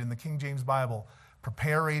translated in the King James Bible.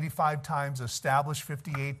 Prepare 85 times, establish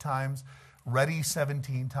 58 times, ready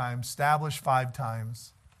 17 times, establish 5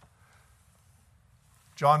 times.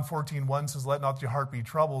 John 14:1 says, let not your heart be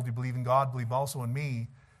troubled. You believe in God, believe also in me.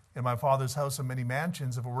 In my Father's house are many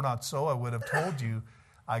mansions. If it were not so, I would have told you,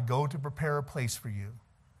 I go to prepare a place for you.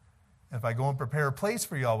 And if I go and prepare a place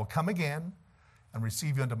for you, I will come again and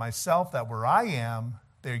receive you unto myself, that where I am,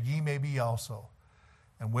 there ye may be also.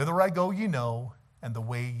 And whither I go ye know, and the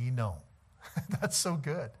way ye know. That's so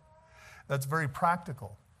good. That's very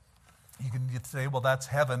practical. You can say, well, that's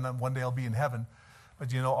heaven, and one day I'll be in heaven.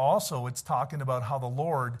 But you know, also it's talking about how the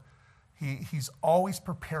Lord, he's always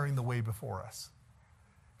preparing the way before us.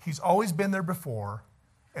 He's always been there before,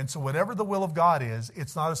 and so whatever the will of God is,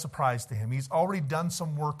 it's not a surprise to him. He's already done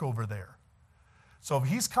some work over there. So if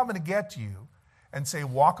he's coming to get you and say,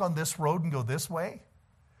 walk on this road and go this way,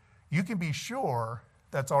 you can be sure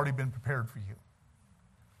that's already been prepared for you.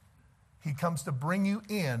 He comes to bring you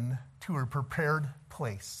in to a prepared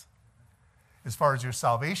place as far as your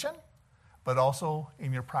salvation, but also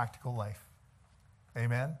in your practical life.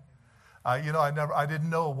 Amen? You know, I didn't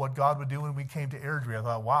know what God would do when we came to Airdrie. I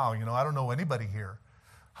thought, wow, you know, I don't know anybody here.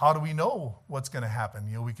 How do we know what's going to happen?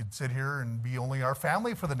 You know, we could sit here and be only our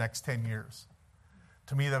family for the next 10 years.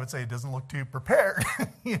 To me, that would say it doesn't look too prepared,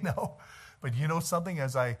 you know. But you know something,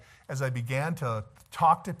 as I began to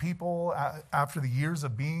talk to people after the years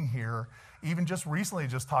of being here, even just recently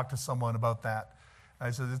just talked to someone about that. I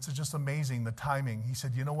said, it's just amazing, the timing. He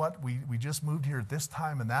said, you know what, we just moved here at this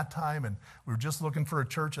time and that time, and we were just looking for a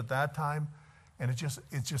church at that time, and it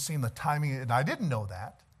just seemed the timing, and I didn't know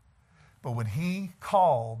that. But when he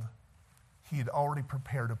called, he had already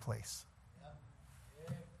prepared a place.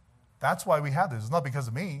 That's why we have this. It's not because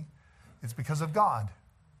of me. It's because of God.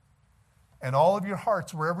 And all of your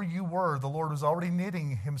hearts, wherever you were, the Lord was already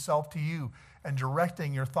knitting himself to you and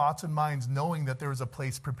directing your thoughts and minds, knowing that there is a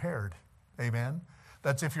place prepared. Amen?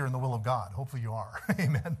 That's if you're in the will of God. Hopefully you are.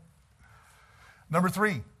 Amen? Number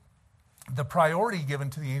 3, the priority given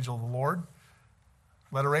to the angel of the Lord.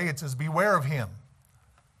 Letter A, it says, beware of him.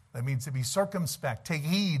 That means to be circumspect. Take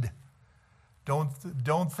heed.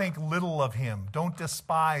 Don't think little of him. Don't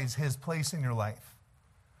despise his place in your life.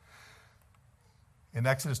 In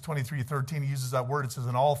Exodus 23:13, he uses that word. It says,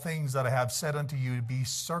 in all things that I have said unto you, be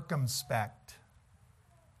circumspect.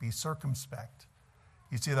 Be circumspect.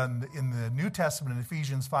 You see that in the New Testament, in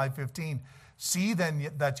Ephesians 5:15. See then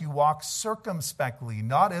that you walk circumspectly,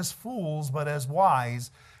 not as fools, but as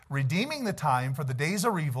wise, redeeming the time, for the days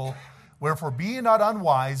are evil. Wherefore be ye not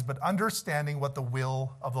unwise, but understanding what the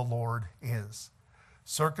will of the Lord is.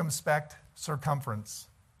 Circumspect, circumference.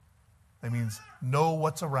 That means know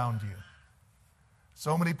what's around you.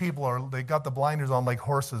 So many people they got the blinders on like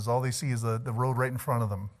horses. All they see is the road right in front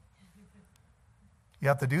of them. You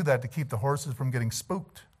have to do that to keep the horses from getting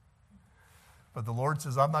spooked. But the Lord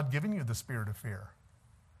says, I'm not giving you the spirit of fear.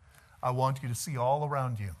 I want you to see all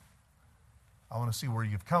around you. I want to see where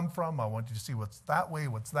you've come from. I want you to see what's that way,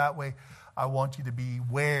 what's that way. I want you to be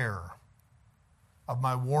aware of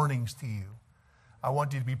my warnings to you. I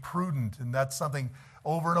want you to be prudent, and that's something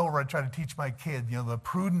over and over I try to teach my kid. The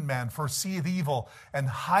prudent man foreseeth evil and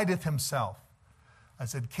hideth himself. I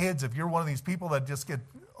said, kids, if you're one of these people that just get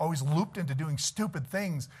always looped into doing stupid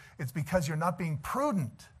things, it's because you're not being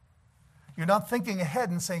prudent. You're not thinking ahead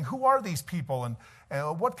and saying, who are these people, and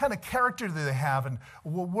what kind of character do they have, and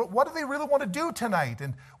what do they really want to do tonight,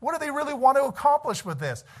 and what do they really want to accomplish with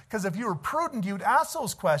this? Because if you were prudent, you'd ask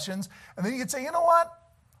those questions, and then you'd say, you know what?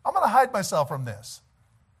 I'm going to hide myself from this.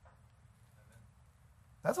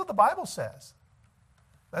 That's what the Bible says.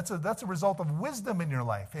 That's a result of wisdom in your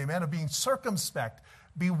life, amen, of being circumspect.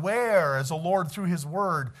 Beware, as the Lord through his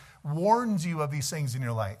word warns you of these things in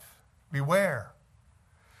your life. Beware.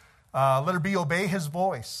 Letter B, obey his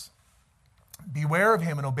voice. Beware of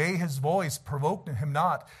him and obey his voice. Provoke him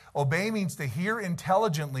not. Obey means to hear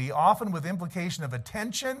intelligently, often with implication of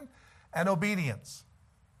attention and obedience.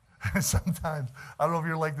 Sometimes, I don't know if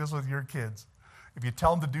you're like this with your kids. If you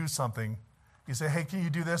tell them to do something, you say, hey, can you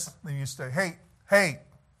do this? Then you say, hey,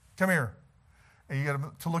 come here. And you got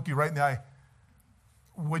them to look you right in the eye.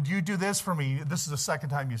 Would you do this for me? This is the second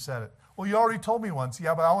time you said it. Well, you already told me once.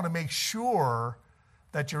 Yeah, but I want to make sure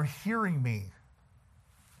that you're hearing me.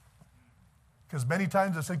 Because many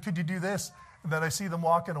times I say, could you do this? And then I see them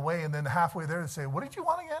walking away, and then halfway there they say, what did you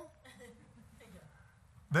want again?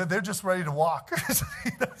 They're just ready to walk.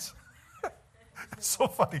 It's so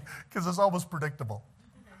funny, because it's almost predictable.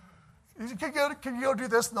 Can you go do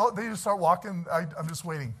this? No, they just start walking. I'm just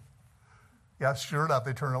waiting. Yeah, sure enough,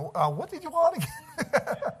 they turn, what did you want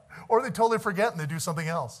again? Or they totally forget and they do something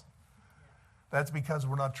else. That's because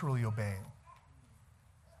we're not truly obeying.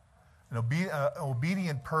 An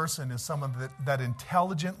obedient person is someone that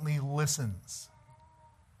intelligently listens,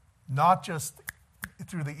 not just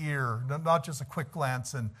through the ear, not just a quick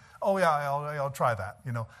glance and, oh yeah, I'll try that.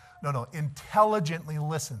 No, intelligently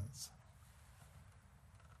listens.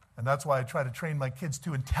 And that's why I try to train my kids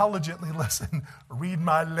to intelligently listen. Read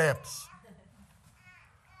my lips.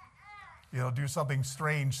 Do something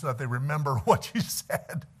strange so that they remember what you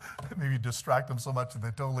said. Maybe distract them so much that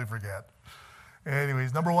they totally forget.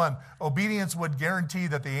 Anyways, number one, obedience would guarantee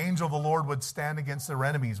that the angel of the Lord would stand against their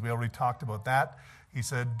enemies. We already talked about that. He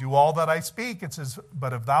said, do all that I speak. It says,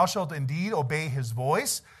 but if thou shalt indeed obey his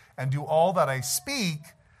voice and do all that I speak,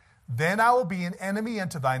 then I will be an enemy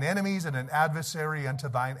unto thine enemies and an adversary unto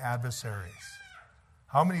thine adversaries.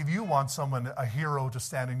 How many of you want a hero to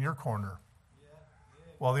stand in your corner?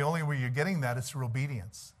 Well, the only way you're getting that is through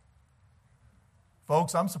obedience.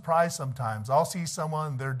 Folks, I'm surprised sometimes. I'll see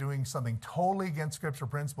someone, they're doing something totally against Scripture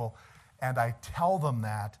principle, and I tell them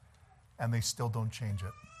that, and they still don't change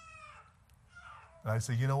it. And I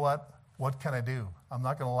say, you know what? What can I do? I'm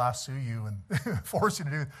not going to lasso you and force you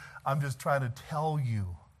to do it. I'm just trying to tell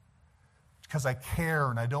you because I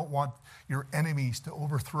care and I don't want your enemies to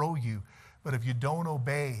overthrow you. But if you don't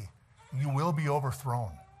obey, you will be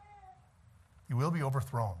overthrown. You will be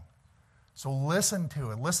overthrown. So listen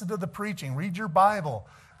to it. Listen to the preaching. Read your Bible.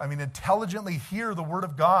 Intelligently hear the Word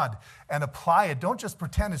of God and apply it. Don't just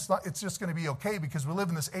pretend it's just going to be okay because we live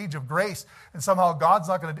in this age of grace and somehow God's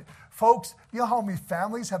not going to do. Folks, you know how many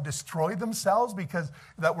families have destroyed themselves because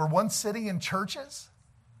that were once sitting in churches?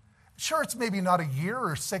 Sure, it's maybe not a year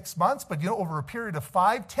or 6 months, but over a period of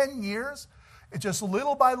 5-10 years, it just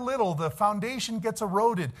little by little, the foundation gets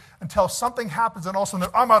eroded until something happens and all of a sudden,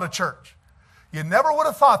 I'm out of church. You never would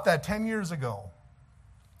have thought that 10 years ago.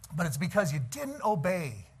 But it's because you didn't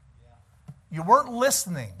obey. You weren't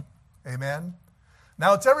listening. Amen?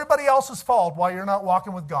 Now, it's everybody else's fault why you're not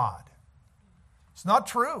walking with God. It's not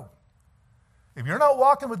true. If you're not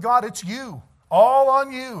walking with God, it's you. All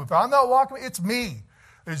on you. If I'm not walking, it's me.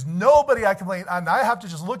 There's nobody I can blame. And I have to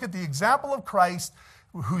just look at the example of Christ,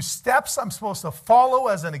 whose steps I'm supposed to follow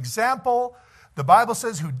as an example. The Bible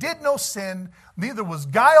says, who did no sin, neither was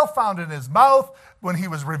guile found in his mouth. When he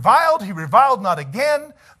reviled not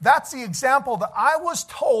again. That's the example that I was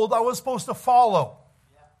told I was supposed to follow.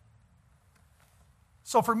 Yeah.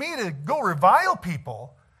 So for me to go revile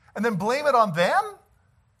people and then blame it on them?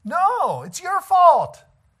 No, it's your fault.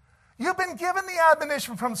 You've been given the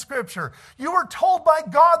admonition from Scripture. You were told by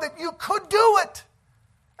God that you could do it,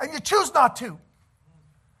 and you choose not to.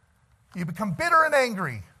 You become bitter and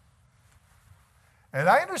angry. And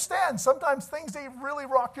I understand sometimes things, they really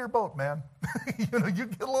rock your boat, man. You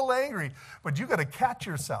get a little angry, but you got to catch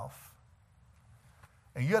yourself.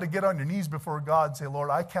 And you got to get on your knees before God and say, Lord,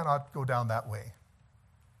 I cannot go down that way.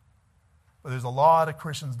 But there's a lot of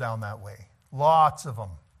Christians down that way. Lots of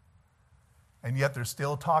them. And yet they're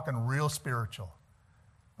still talking real spiritual,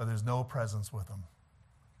 but there's no presence with them.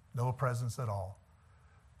 No presence at all.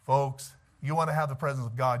 Folks, you want to have the presence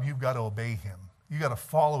of God, you've got to obey him. You've got to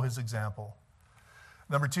follow his example.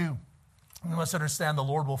 Number two, we must understand the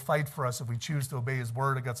Lord will fight for us if we choose to obey his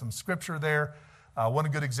word. I got some scripture there. One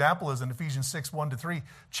good example is in Ephesians 6, 1-3.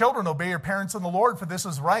 Children, obey your parents in the Lord, for this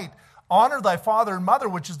is right. Honor thy father and mother,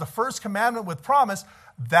 which is the first commandment with promise,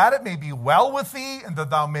 that it may be well with thee and that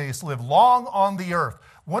thou mayest live long on the earth.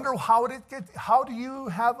 Wonder how do you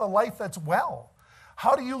have a life that's well?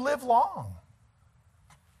 How do you live long?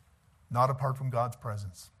 Not apart from God's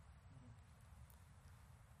presence.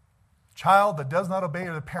 Child that does not obey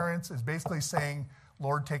their parents is basically saying,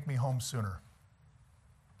 Lord, take me home sooner.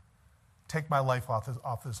 Take my life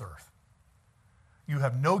off this earth. You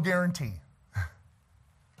have no guarantee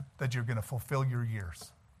that you're going to fulfill your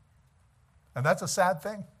years. And that's a sad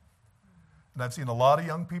thing. And I've seen a lot of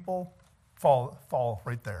young people fall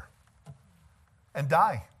right there and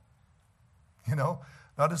die. You know,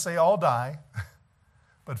 not to say all die,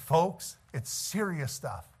 but folks, it's serious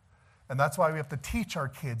stuff. And that's why we have to teach our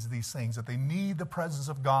kids these things, that they need the presence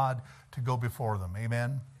of God to go before them.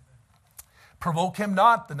 Amen? Provoke him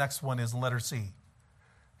not, the next one is in letter C.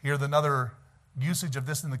 Here, another usage of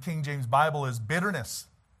this in the King James Bible is bitterness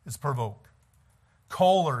is provoked.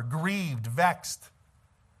 Choler, grieved, vexed,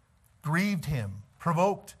 grieved him,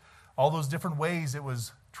 provoked. All those different ways it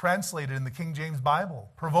was translated in the King James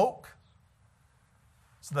Bible. Provoke.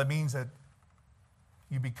 So that means that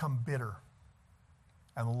you become bitter.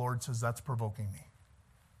 And the Lord says, that's provoking me.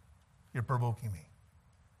 You're provoking me.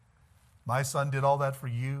 My son did all that for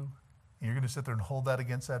you, and you're going to sit there and hold that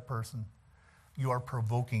against that person. You are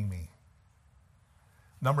provoking me.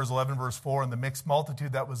 Numbers 11, verse 4, and the mixed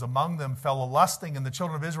multitude that was among them fell a-lusting, and the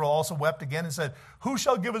children of Israel also wept again and said, who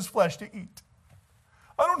shall give us flesh to eat?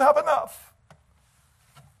 I don't have enough.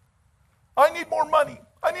 I need more money.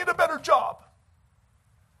 I need a better job.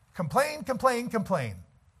 Complain, complain, complain.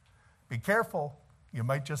 Be careful. You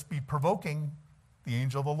might just be provoking the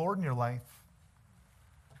angel of the Lord in your life.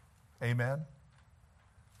 Amen.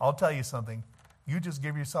 I'll tell you something. You just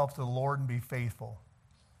give yourself to the Lord and be faithful.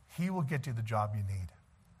 He will get you the job you need.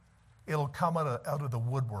 It'll come out of the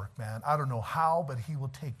woodwork, man. I don't know how, but he will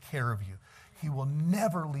take care of you. He will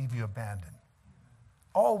never leave you abandoned.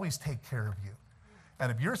 Always take care of you.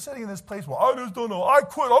 And if you're sitting in this place, well, I just don't know. I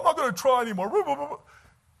quit. I'm not going to try anymore.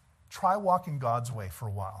 Try walking God's way for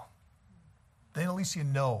a while. Then at least you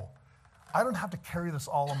know, I don't have to carry this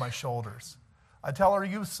all on my shoulders. I tell our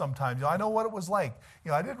youth sometimes, I know what it was like.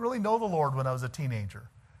 I didn't really know the Lord when I was a teenager.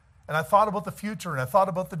 And I thought about the future, and I thought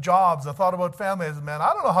about the jobs, and I thought about family. I said, man,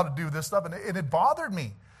 I don't know how to do this stuff, and it bothered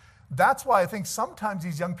me. That's why I think sometimes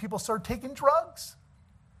these young people start taking drugs.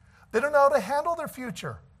 They don't know how to handle their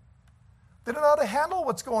future. They don't know how to handle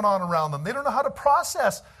what's going on around them. They don't know how to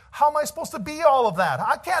process, how am I supposed to be all of that?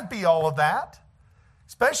 I can't be all of that.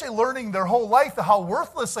 Especially learning their whole life how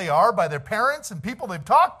worthless they are by their parents and people they've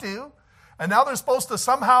talked to. And now they're supposed to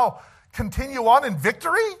somehow continue on in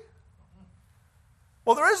victory?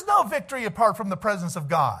 Well, there is no victory apart from the presence of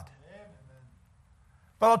God.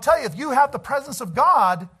 But I'll tell you, if you have the presence of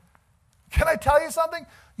God, can I tell you something?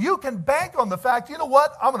 You can bank on the fact, you know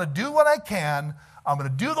what? I'm going to do what I can. I'm going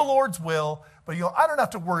to do the Lord's will. But I don't have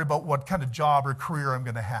to worry about what kind of job or career I'm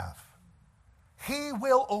going to have. He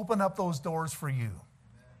will open up those doors for you.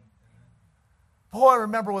 Boy, I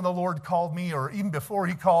remember when the Lord called me, or even before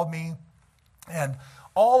he called me, and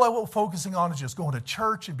all I was focusing on is just going to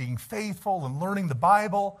church and being faithful and learning the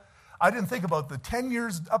Bible. I didn't think about the 10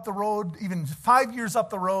 years up the road, even 5 years up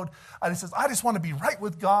the road. I just want to be right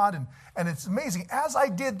with God. And it's amazing. As I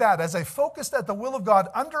did that, as I focused at the will of God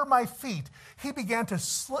under my feet, he began to,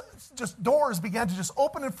 doors began to just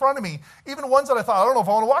open in front of me, even ones that I thought, I don't know if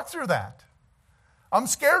I want to walk through that. I'm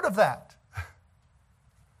scared of that.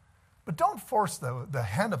 But don't force the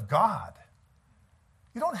hand of God.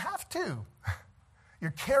 You don't have to. You're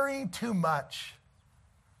carrying too much.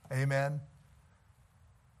 Amen.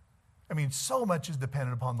 So much is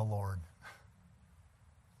dependent upon the Lord.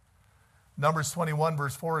 Numbers 21,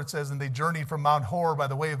 verse 4, it says, and they journeyed from Mount Hor by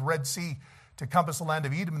the way of Red Sea to compass the land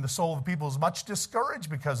of Edom, and the soul of the people was much discouraged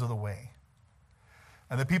because of the way.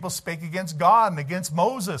 And the people spake against God and against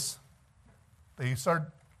Moses. They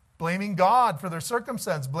start blaming God for their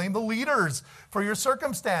circumstance. Blame the leaders for your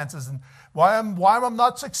circumstances and why I'm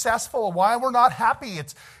not successful, why we're not happy.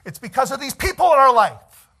 It's because of these people in our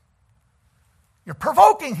life. You're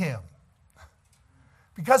provoking him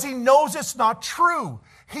because he knows it's not true.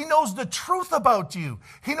 He knows the truth about you.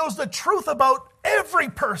 He knows the truth about every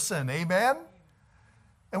person. Amen?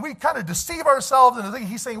 And we kind of deceive ourselves into thinking,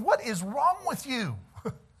 he's saying, what is wrong with you?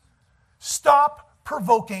 Stop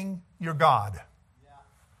provoking your God.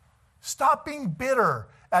 Stop being bitter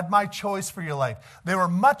at my choice for your life. They were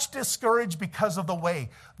much discouraged because of the way.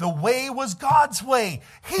 The way was God's way.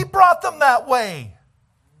 He brought them that way.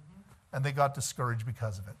 And they got discouraged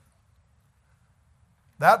because of it.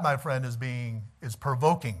 That, my friend, is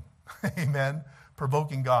provoking. Amen.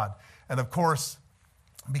 Provoking God. And of course,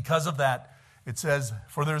 because of that, it says,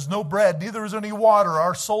 for there's no bread, neither is any water.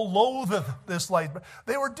 Our soul loatheth this light.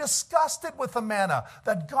 They were disgusted with the manna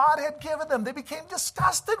that God had given them. They became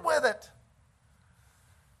disgusted with it.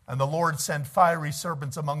 And the Lord sent fiery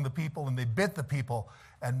serpents among the people, and they bit the people,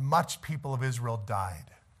 and much people of Israel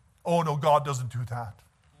died. Oh, no, God doesn't do that.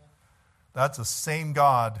 That's the same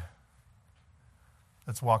God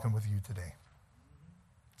that's walking with you today.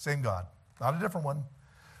 Same God, not a different one.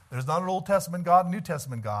 There's not an Old Testament God, a New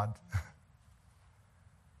Testament God.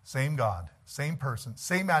 Same God, same person,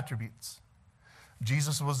 same attributes.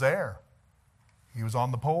 Jesus was there. He was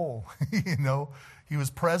on the pole. He was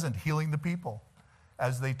present, healing the people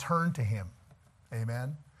as they turned to him.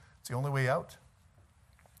 Amen. It's the only way out.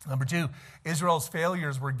 Number 2, Israel's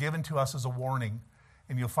failures were given to us as a warning.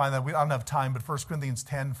 And you'll find that, I don't have time, but 1 Corinthians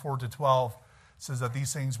 10, 4-12 says that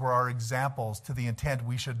these things were our examples to the intent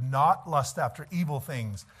we should not lust after evil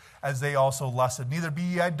things as they also lusted. Neither be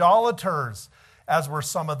ye idolaters, as were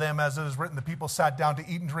some of them, as it is written, the people sat down to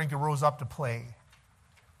eat and drink and rose up to play.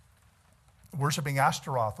 Worshipping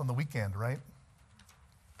Ashtaroth on the weekend, right?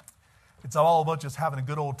 It's all about just having a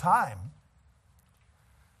good old time.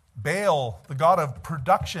 Baal, the god of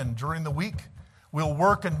production during the week, will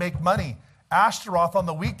work and make money. Ashtaroth on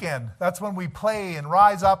the weekend, that's when we play and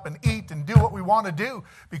rise up and eat and do what we want to do,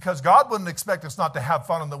 because God wouldn't expect us not to have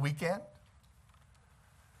fun on the weekend.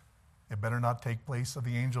 It better not take place of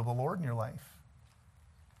the angel of the Lord in your life.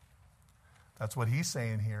 That's what he's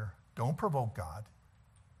saying here. Don't provoke God.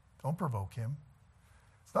 Don't provoke him.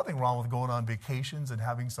 There's nothing wrong with going on vacations and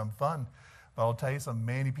having some fun. But I'll tell you,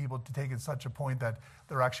 many people to take it to such a point that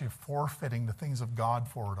they're actually forfeiting the things of God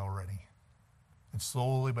for it already. And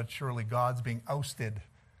slowly but surely, God's being ousted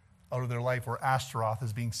out of their life, where Ashtaroth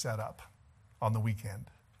is being set up on the weekend.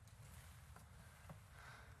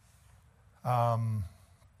 Number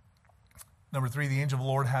 3, the angel of the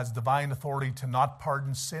Lord has divine authority to not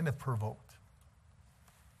pardon sin if provoked.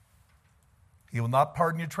 He will not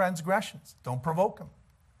pardon your transgressions. Don't provoke him.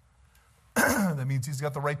 That means he's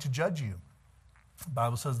got the right to judge you. The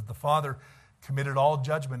Bible says that the Father committed all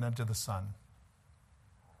judgment unto the Son.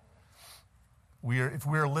 If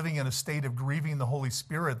we are living in a state of grieving the Holy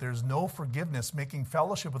Spirit, there's no forgiveness, making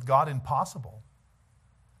fellowship with God impossible.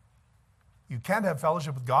 You can't have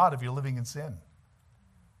fellowship with God if you're living in sin.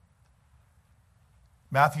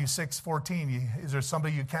 Matthew 6:14, is there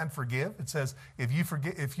somebody you can't forgive? It says, if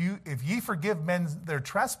ye forgive men their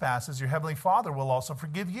trespasses, your heavenly Father will also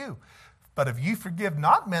forgive you. But if ye forgive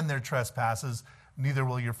not men their trespasses, neither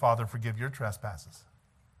will your Father forgive your trespasses.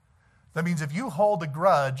 That means if you hold a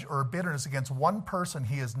grudge or a bitterness against one person,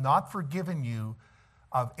 he has not forgiven you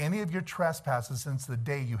of any of your trespasses since the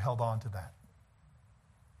day you held on to that.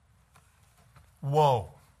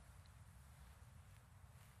 Whoa.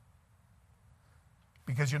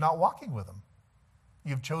 Because you're not walking with him.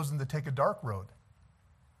 You've chosen to take a dark road,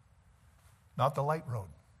 not the light road.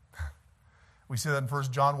 We see that in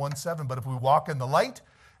 1 John 1:7. But if we walk in the light,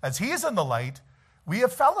 as he is in the light, we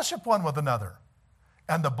have fellowship one with another.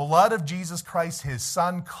 And the blood of Jesus Christ, his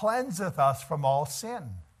Son, cleanseth us from all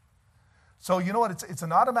sin. So you know what? It's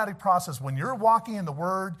an automatic process. When you're walking in the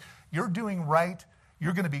Word, you're doing right,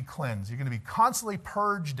 you're going to be cleansed. You're going to be constantly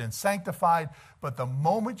purged and sanctified. But the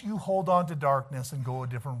moment you hold on to darkness and go a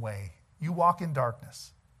different way, you walk in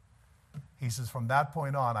darkness. He says, from that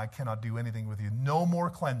point on, I cannot do anything with you. No more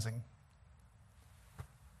cleansing.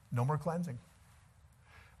 No more cleansing.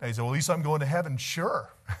 Now you say, well, at least I'm going to heaven.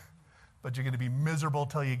 Sure. But you're going to be miserable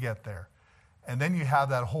till you get there. And then you have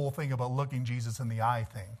that whole thing about looking Jesus in the eye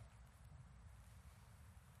thing,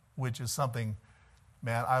 which is something,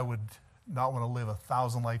 man, I would not want to live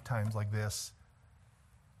 1,000 lifetimes like this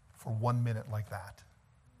for 1 minute like that.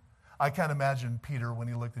 I can't imagine Peter when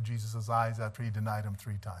he looked at Jesus' eyes after he denied him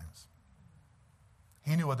 3 times.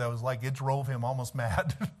 He knew what that was like. It drove him almost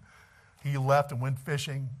mad. He left and went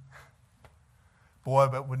fishing. Boy,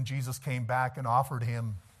 but when Jesus came back and offered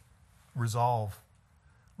him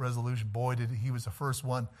resolution, boy, he was the first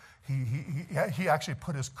one. He actually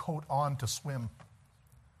put his coat on to swim.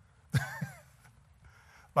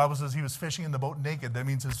 Bible says he was fishing in the boat naked. That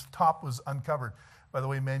means his top was uncovered. By the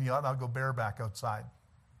way, men, you ought not go bareback outside.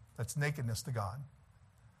 That's nakedness to God.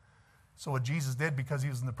 So what Jesus did, because he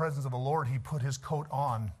was in the presence of the Lord, he put his coat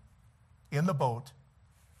on in the boat,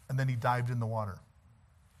 and then he dived in the water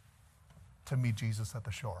to meet Jesus at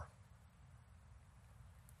the shore.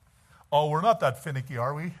 Oh, we're not that finicky,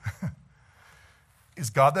 are we? Is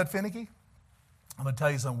God that finicky? I'm going to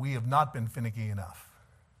tell you something. We have not been finicky enough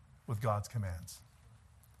with God's commands.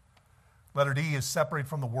 Letter D is separate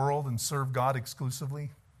from the world and serve God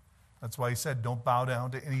exclusively. That's why he said, don't bow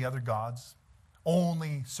down to any other gods.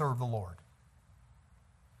 Only serve the Lord.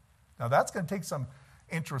 Now that's going to take some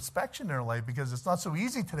introspection in our life, because it's not so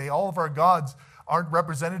easy today. All of our gods aren't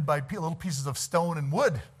represented by little pieces of stone and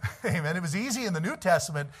wood. Amen. It was easy in the New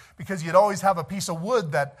Testament because you'd always have a piece of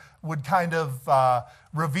wood that would kind of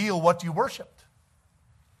reveal what you worshiped.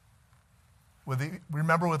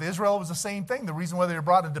 Remember with Israel, it was the same thing. The reason why they were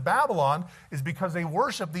brought into Babylon is because they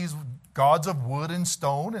worshiped these gods of wood and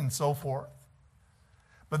stone and so forth.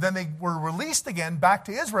 But then they were released again back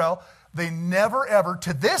to Israel. They never ever,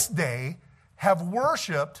 to this day, have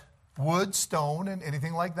worshipped wood, stone, and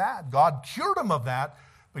anything like that. God cured them of that,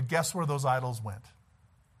 but guess where those idols went?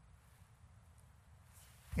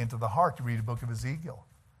 Into the heart. You read the book of Ezekiel.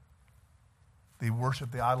 They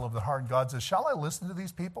worship the idol of the heart. And God says, shall I listen to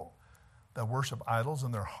these people that worship idols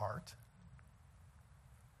in their heart?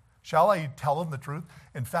 Shall I tell them the truth?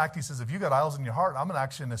 In fact, he says, if you got idols in your heart, I'm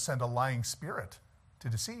actually going to send a lying spirit to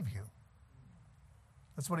deceive you.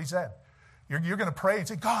 That's what he said. You're going to pray and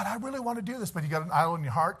say, God, I really want to do this, but you got an idol in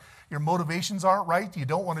your heart. Your motivations aren't right. You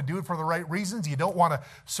don't want to do it for the right reasons. You don't want to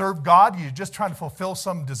serve God. You're just trying to fulfill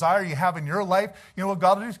some desire you have in your life. You know what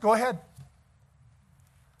God will do? Go ahead.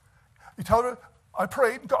 You tell her, I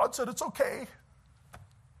prayed and God said it's okay.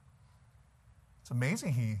 It's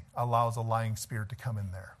amazing he allows a lying spirit to come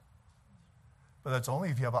in there. But that's only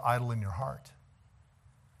if you have an idol in your heart.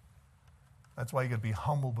 That's why you got to be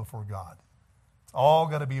humble before God. It's all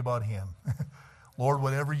got to be about him. Lord,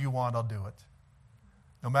 whatever you want, I'll do it.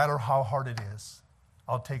 No matter how hard it is,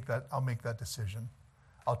 I'll take that, I'll make that decision.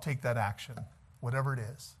 I'll take that action, whatever it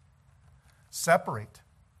is. Separate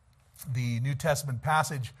the New Testament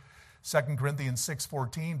passage, 2 Corinthians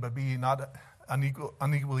 6:14, but be not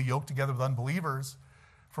unequally yoked together with unbelievers.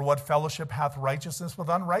 For what fellowship hath righteousness with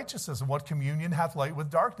unrighteousness, and what communion hath light with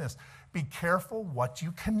darkness? Be careful what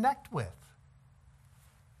you connect with.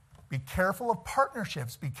 Be careful of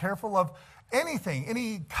partnerships. Be careful of anything,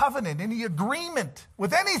 any covenant, any agreement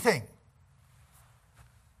with anything.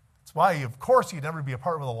 That's why, of course, you'd never be a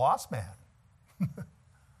partner with a lost man.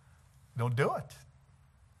 Don't do it.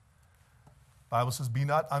 The Bible says, be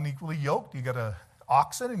not unequally yoked. You got an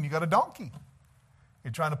oxen and you got a donkey.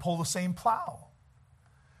 You're trying to pull the same plow.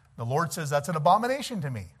 The Lord says that's an abomination to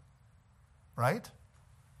me. Right?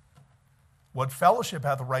 What fellowship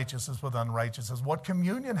hath righteousness with unrighteousness? What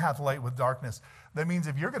communion hath light with darkness? That means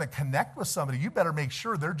if you're going to connect with somebody, you better make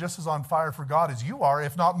sure they're just as on fire for God as you are,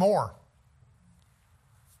 if not more.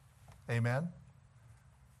 Amen?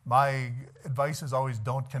 My advice is always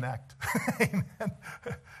don't connect. Amen?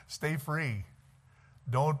 Stay free.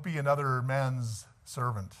 Don't be another man's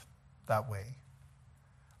servant that way.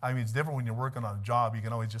 I mean, it's different when you're working on a job. You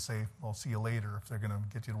can always just say, well, see you later, if they're going to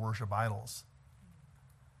get you to worship idols.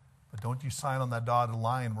 But don't you sign on that dotted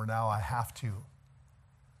line where now I have to.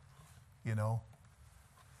 You know?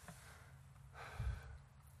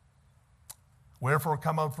 Wherefore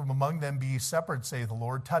come out from among them, be ye separate, saith the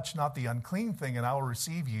Lord. Touch not the unclean thing, and I will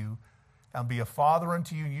receive you, and be a father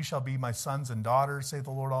unto you, and you shall be my sons and daughters, saith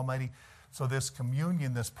the Lord Almighty. So this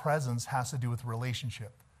communion, this presence, has to do with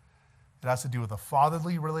relationship. It has to do with a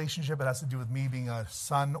fatherly relationship. It has to do with me being a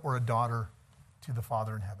son or a daughter to the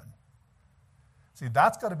Father in heaven. See,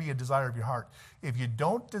 that's got to be a desire of your heart. If you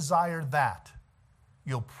don't desire that,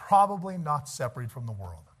 you'll probably not separate from the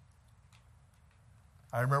world.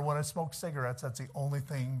 I remember when I smoked cigarettes, that's the only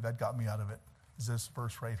thing that got me out of it, is this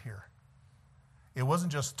verse right here. It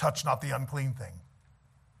wasn't just touch not the unclean thing.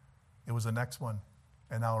 It was the next one,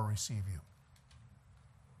 and I will receive you.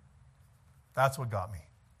 That's what got me.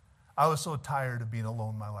 I was so tired of being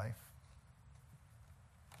alone in my life.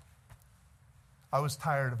 I was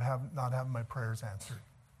tired of not having my prayers answered.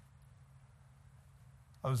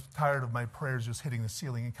 I was tired of my prayers just hitting the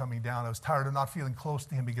ceiling and coming down. I was tired of not feeling close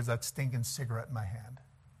to him because of that stinking cigarette in my hand.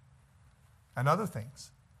 And other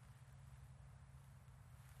things.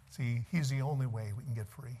 See, he's the only way we can get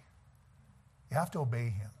free. You have to obey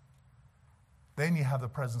him. Then you have the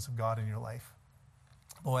presence of God in your life.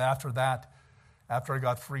 Boy, after that, after I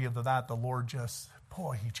got free of that, the Lord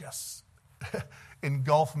he just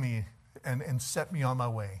engulfed me and set me on my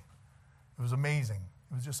way. It was amazing.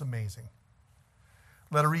 It was just amazing.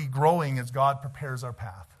 Letter E, growing as God prepares our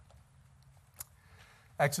path.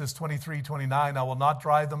 Exodus 23:29, I will not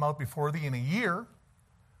drive them out before thee in a year,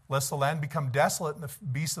 lest the land become desolate and the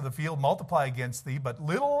beasts of the field multiply against thee. But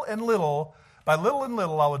by little and little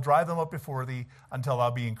I will drive them up before thee until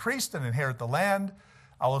thou be increased and inherit the land.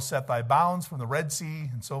 I will set thy bounds from the Red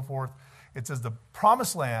Sea and so forth. It says the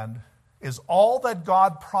promised land is all that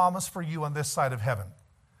God promised for you on this side of heaven.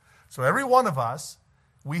 So every one of us,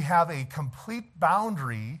 we have a complete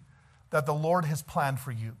boundary that the Lord has planned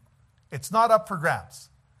for you. It's not up for grabs.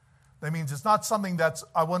 That means it's not something that's,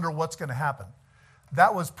 I wonder what's going to happen.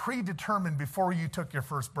 That was predetermined before you took your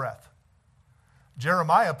first breath.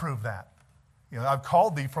 Jeremiah proved that. I've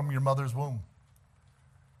called thee from your mother's womb.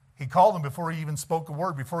 He called him before he even spoke a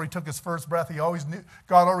word. Before he took his first breath,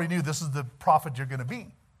 God already knew this is the prophet you're going to be.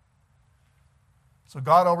 So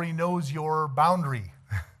God already knows your boundary.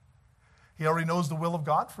 He already knows the will of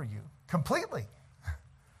God for you completely.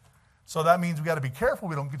 So that means we got to be careful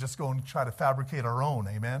we don't just go and try to fabricate our own,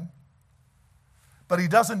 amen? But he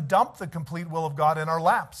doesn't dump the complete will of God in our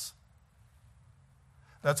laps.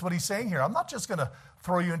 That's what he's saying here. I'm not just going to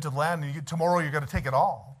throw you into the land and tomorrow you're going to take it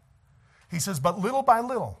all. He says, but little by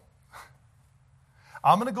little,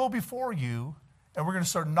 I'm going to go before you and we're going to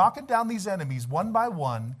start knocking down these enemies one by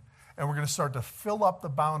one and we're going to start to fill up the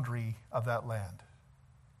boundary of that land.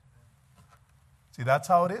 See, that's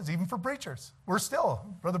how it is, even for preachers.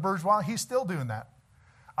 Brother Bourgeois, he's still doing that.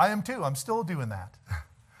 I am too. I'm still doing that.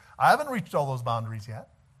 I haven't reached all those boundaries yet.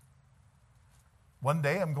 One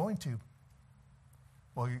day I'm going to.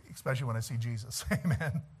 Well, especially when I see Jesus.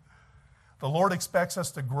 Amen. The Lord expects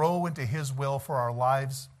us to grow into his will for our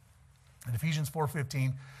lives. In Ephesians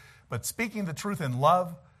 4:15, but speaking the truth in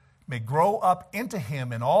love may grow up into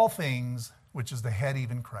him in all things, which is the head,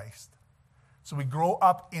 even Christ. So we grow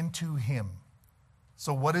up into him.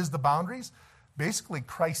 So what is the boundaries? Basically,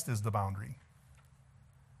 Christ is the boundary.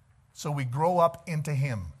 So we grow up into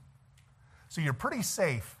him. So you're pretty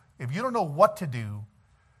safe. If you don't know what to do,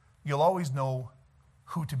 you'll always know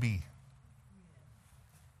who to be.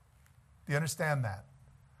 Do you understand that?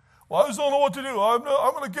 Well, I just don't know what to do. I'm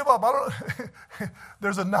going to give up.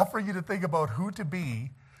 There's enough for you to think about who to be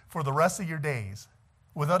for the rest of your days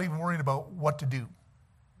without even worrying about what to do.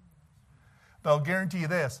 But I'll guarantee you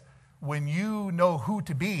this. When you know who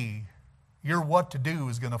to be, your what to do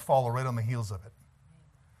is going to follow right on the heels of it.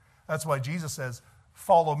 That's why Jesus says,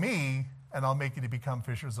 follow me and I'll make you to become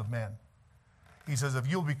fishers of men. He says, if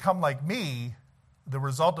you'll become like me, the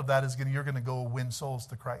result of that is you're going to go win souls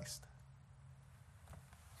to Christ.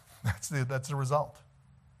 That's the result.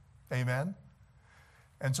 Amen?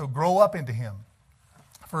 And so grow up into him.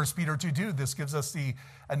 1 Peter 2:2, this gives us the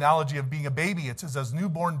analogy of being a baby. It says, as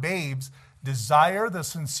newborn babes, desire the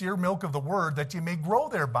sincere milk of the word that you may grow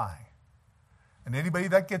thereby. And anybody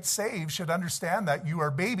that gets saved should understand that you are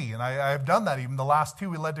a baby. And I have done that. Even the last two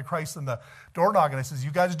we led to Christ in the door knock. And I says,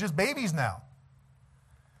 you guys are just babies now.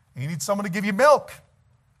 And you need someone to give you milk.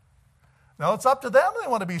 Now it's up to them. They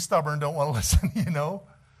want to be stubborn, don't want to listen,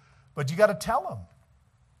 But you got to tell them.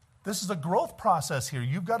 This is a growth process here.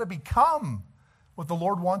 You've got to become what the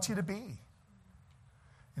Lord wants you to be.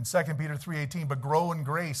 In 2 Peter 3:18, but grow in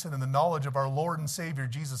grace and in the knowledge of our Lord and Savior,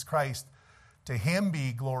 Jesus Christ. To him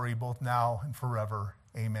be glory both now and forever.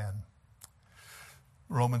 Amen.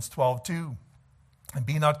 Romans 12:2, and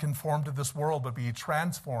be not conformed to this world, but be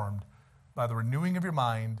transformed by the renewing of your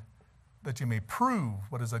mind, that you may prove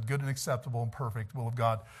what is that good and acceptable and perfect will of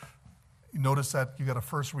God. You notice that you got to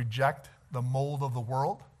first reject the mold of the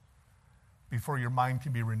world before your mind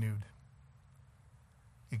can be renewed.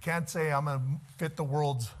 You can't say, I'm going to fit the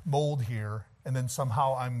world's mold here, and then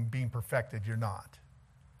somehow I'm being perfected. You're not.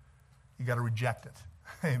 You got to reject it.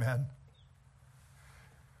 Amen.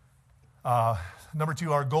 Number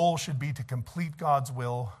 2, our goal should be to complete God's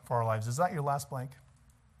will for our lives. Is that your last blank?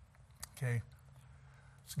 Okay.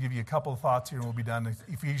 So give you a couple of thoughts here and we'll be done.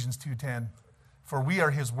 Ephesians 2:10. For we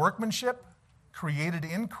are his workmanship, created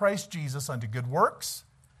in Christ Jesus unto good works,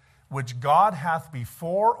 which God hath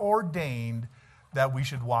before ordained that we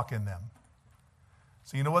should walk in them.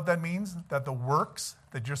 So you know what that means? That the works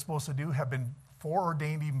that you're supposed to do have been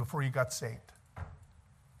foreordained even before you got saved.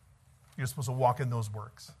 You're supposed to walk in those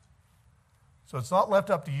works. So it's not left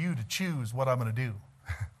up to you to choose what I'm going to do.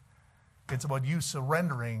 It's about you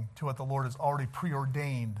surrendering to what the Lord has already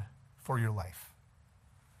preordained for your life.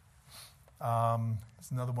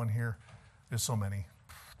 There's another one here. There's so many.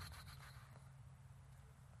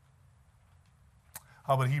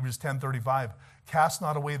 How about Hebrews 10:35? Cast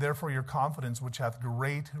not away therefore your confidence, which hath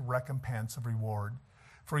great recompense of reward.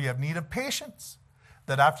 For you have need of patience,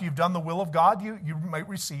 that after you've done the will of God, you might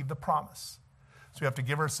receive the promise. So we have to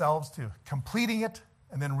give ourselves to completing it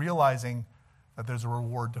and then realizing that there's a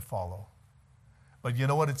reward to follow. But you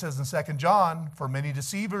know what it says in 2 John? For many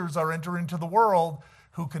deceivers are entered into the world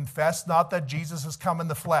who confess not that Jesus has come in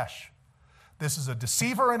the flesh. This is a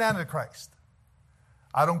deceiver and antichrist.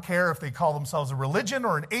 I don't care if they call themselves a religion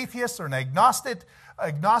or an atheist or an agnostic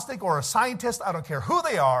or a scientist. I don't care who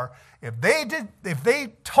they are. If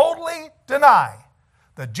they totally deny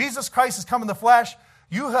that Jesus Christ has come in the flesh,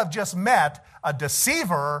 you have just met a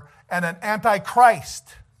deceiver and an antichrist.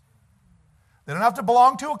 They don't have to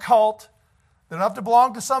belong to a cult. They don't have to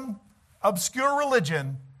belong to some obscure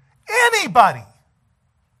religion. Anybody,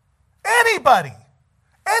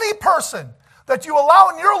 any person that you allow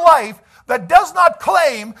in your life that does not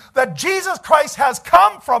claim that Jesus Christ has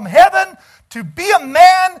come from heaven to be a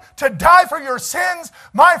man, to die for your sins,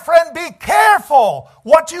 my friend, be careful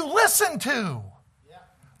what you listen to. Yeah.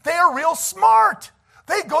 They are real smart.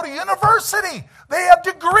 They go to university. They have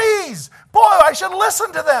degrees. Boy, I should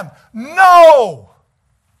listen to them. No.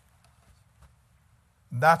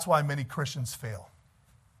 That's why many Christians fail.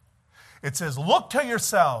 It says, look to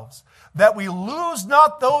yourselves, that we lose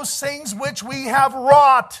not those things which we have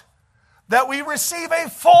wrought, that we receive a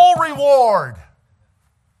full reward.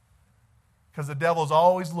 Because the devil's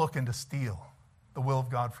always looking to steal the will of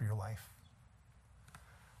God for your life.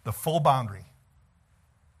 The full boundary.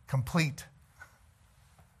 Complete.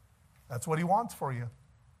 That's what he wants for you.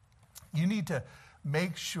 You need to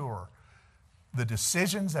make sure the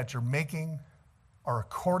decisions that you're making are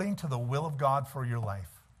according to the will of God for your life.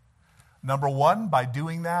 Number one, by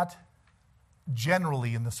doing that,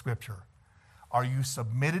 generally in the Scripture, are you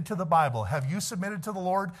submitted to the Bible? Have you submitted to the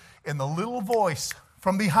Lord in the little voice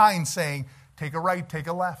from behind saying, take a right, take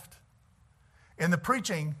a left? In the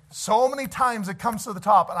preaching, so many times it comes to the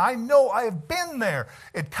top, and I know I have been there.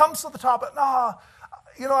 It comes to the top, and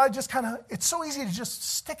I just kind of, it's so easy to just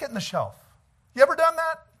stick it in the shelf. You ever done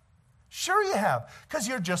that? Sure you have, because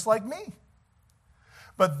you're just like me.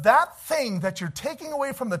 But that thing that you're taking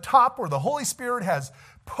away from the top where the Holy Spirit has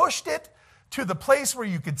pushed it to the place where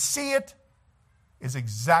you could see it is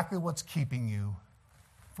exactly what's keeping you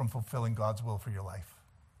from fulfilling God's will for your life.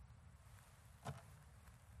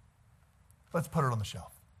 Let's put it on the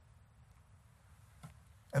shelf.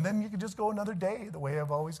 And then you can just go another day the way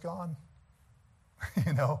I've always gone.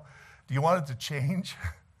 Do you want it to change?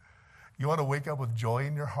 You want to wake up with joy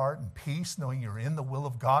in your heart and peace, knowing you're in the will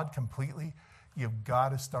of God completely? You've got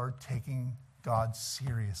to start taking God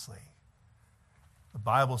seriously. The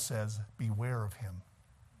Bible says, beware of him.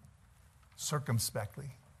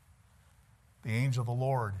 Circumspectly. The angel of the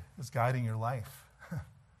Lord is guiding your life.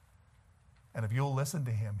 And if you'll listen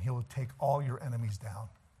to him, he'll take all your enemies down.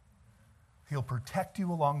 He'll protect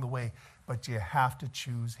you along the way, but you have to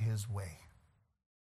choose his way.